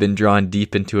 You have been drawn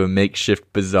deep into a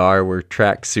makeshift bazaar where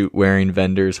tracksuit-wearing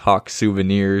vendors hawk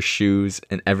souvenirs, shoes,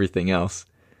 and everything else.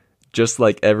 Just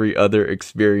like every other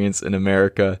experience in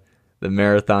America, the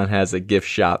marathon has a gift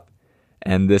shop,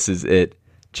 and this is it."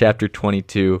 Chapter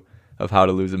 22 of How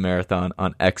to Lose a Marathon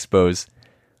on Expos.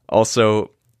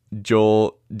 Also,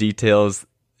 Joel details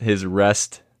his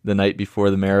rest the night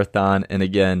before the marathon. And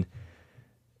again,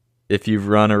 if you've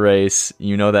run a race,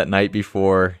 you know that night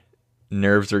before,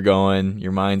 nerves are going,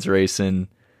 your mind's racing,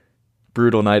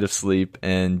 brutal night of sleep.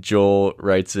 And Joel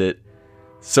writes it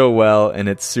so well, and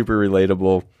it's super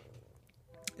relatable.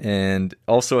 And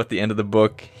also at the end of the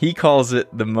book, he calls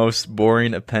it the most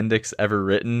boring appendix ever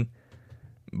written,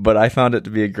 but I found it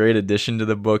to be a great addition to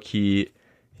the book. He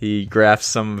graphs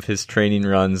some of his training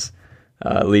runs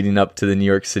leading up to the New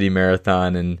York City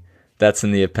Marathon, and that's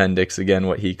in the appendix. Again,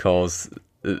 what he calls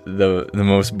the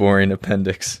most boring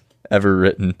appendix ever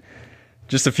written.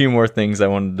 Just a few more things I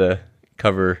wanted to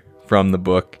cover from the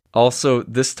book. Also,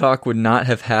 this talk would not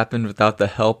have happened without the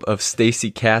help of Stacy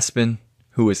Caspin,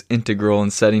 who was integral in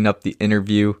setting up the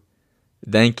interview.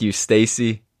 Thank you,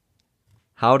 Stacy.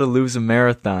 How to Lose a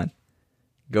Marathon.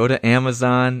 Go to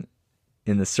Amazon,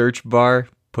 in the search bar,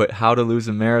 put How to Lose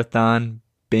a Marathon.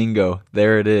 Bingo,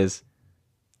 there it is.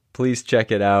 Please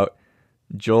check it out.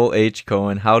 Joel H.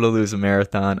 Cohen, How to Lose a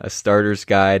Marathon, a starter's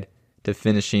guide to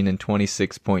finishing in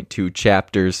 26.2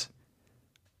 chapters.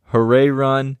 Hooray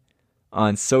Run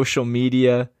on social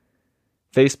media,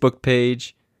 Facebook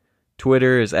page,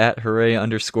 Twitter is at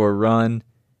hooray_run.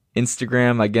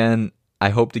 Instagram, again, I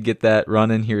hope to get that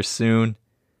running here soon.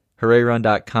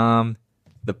 HoorayRun.com.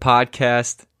 The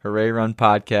podcast, Hooray Run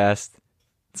Podcast.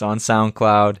 It's on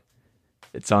SoundCloud.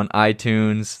 It's on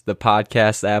iTunes, the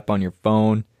podcast app on your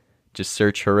phone. Just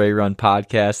search Hooray Run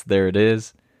Podcast. There it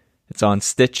is. It's on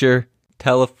Stitcher.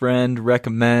 Tell a friend,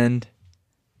 recommend.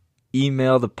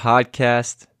 Email the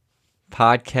podcast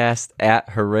at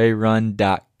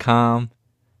hoorayrun.com.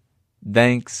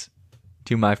 Thanks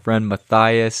to my friend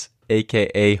Matthias,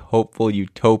 aka Hopeful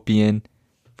Utopian,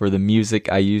 for the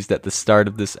music I used at the start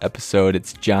of this episode.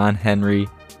 It's John Henry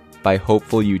by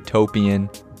Hopeful Utopian.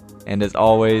 And as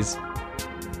always,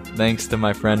 thanks to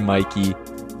my friend Mikey,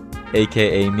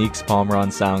 aka Meeks Palmer on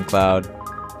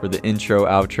SoundCloud, for the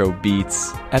intro-outro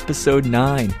beats. Episode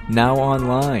 9, now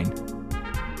online.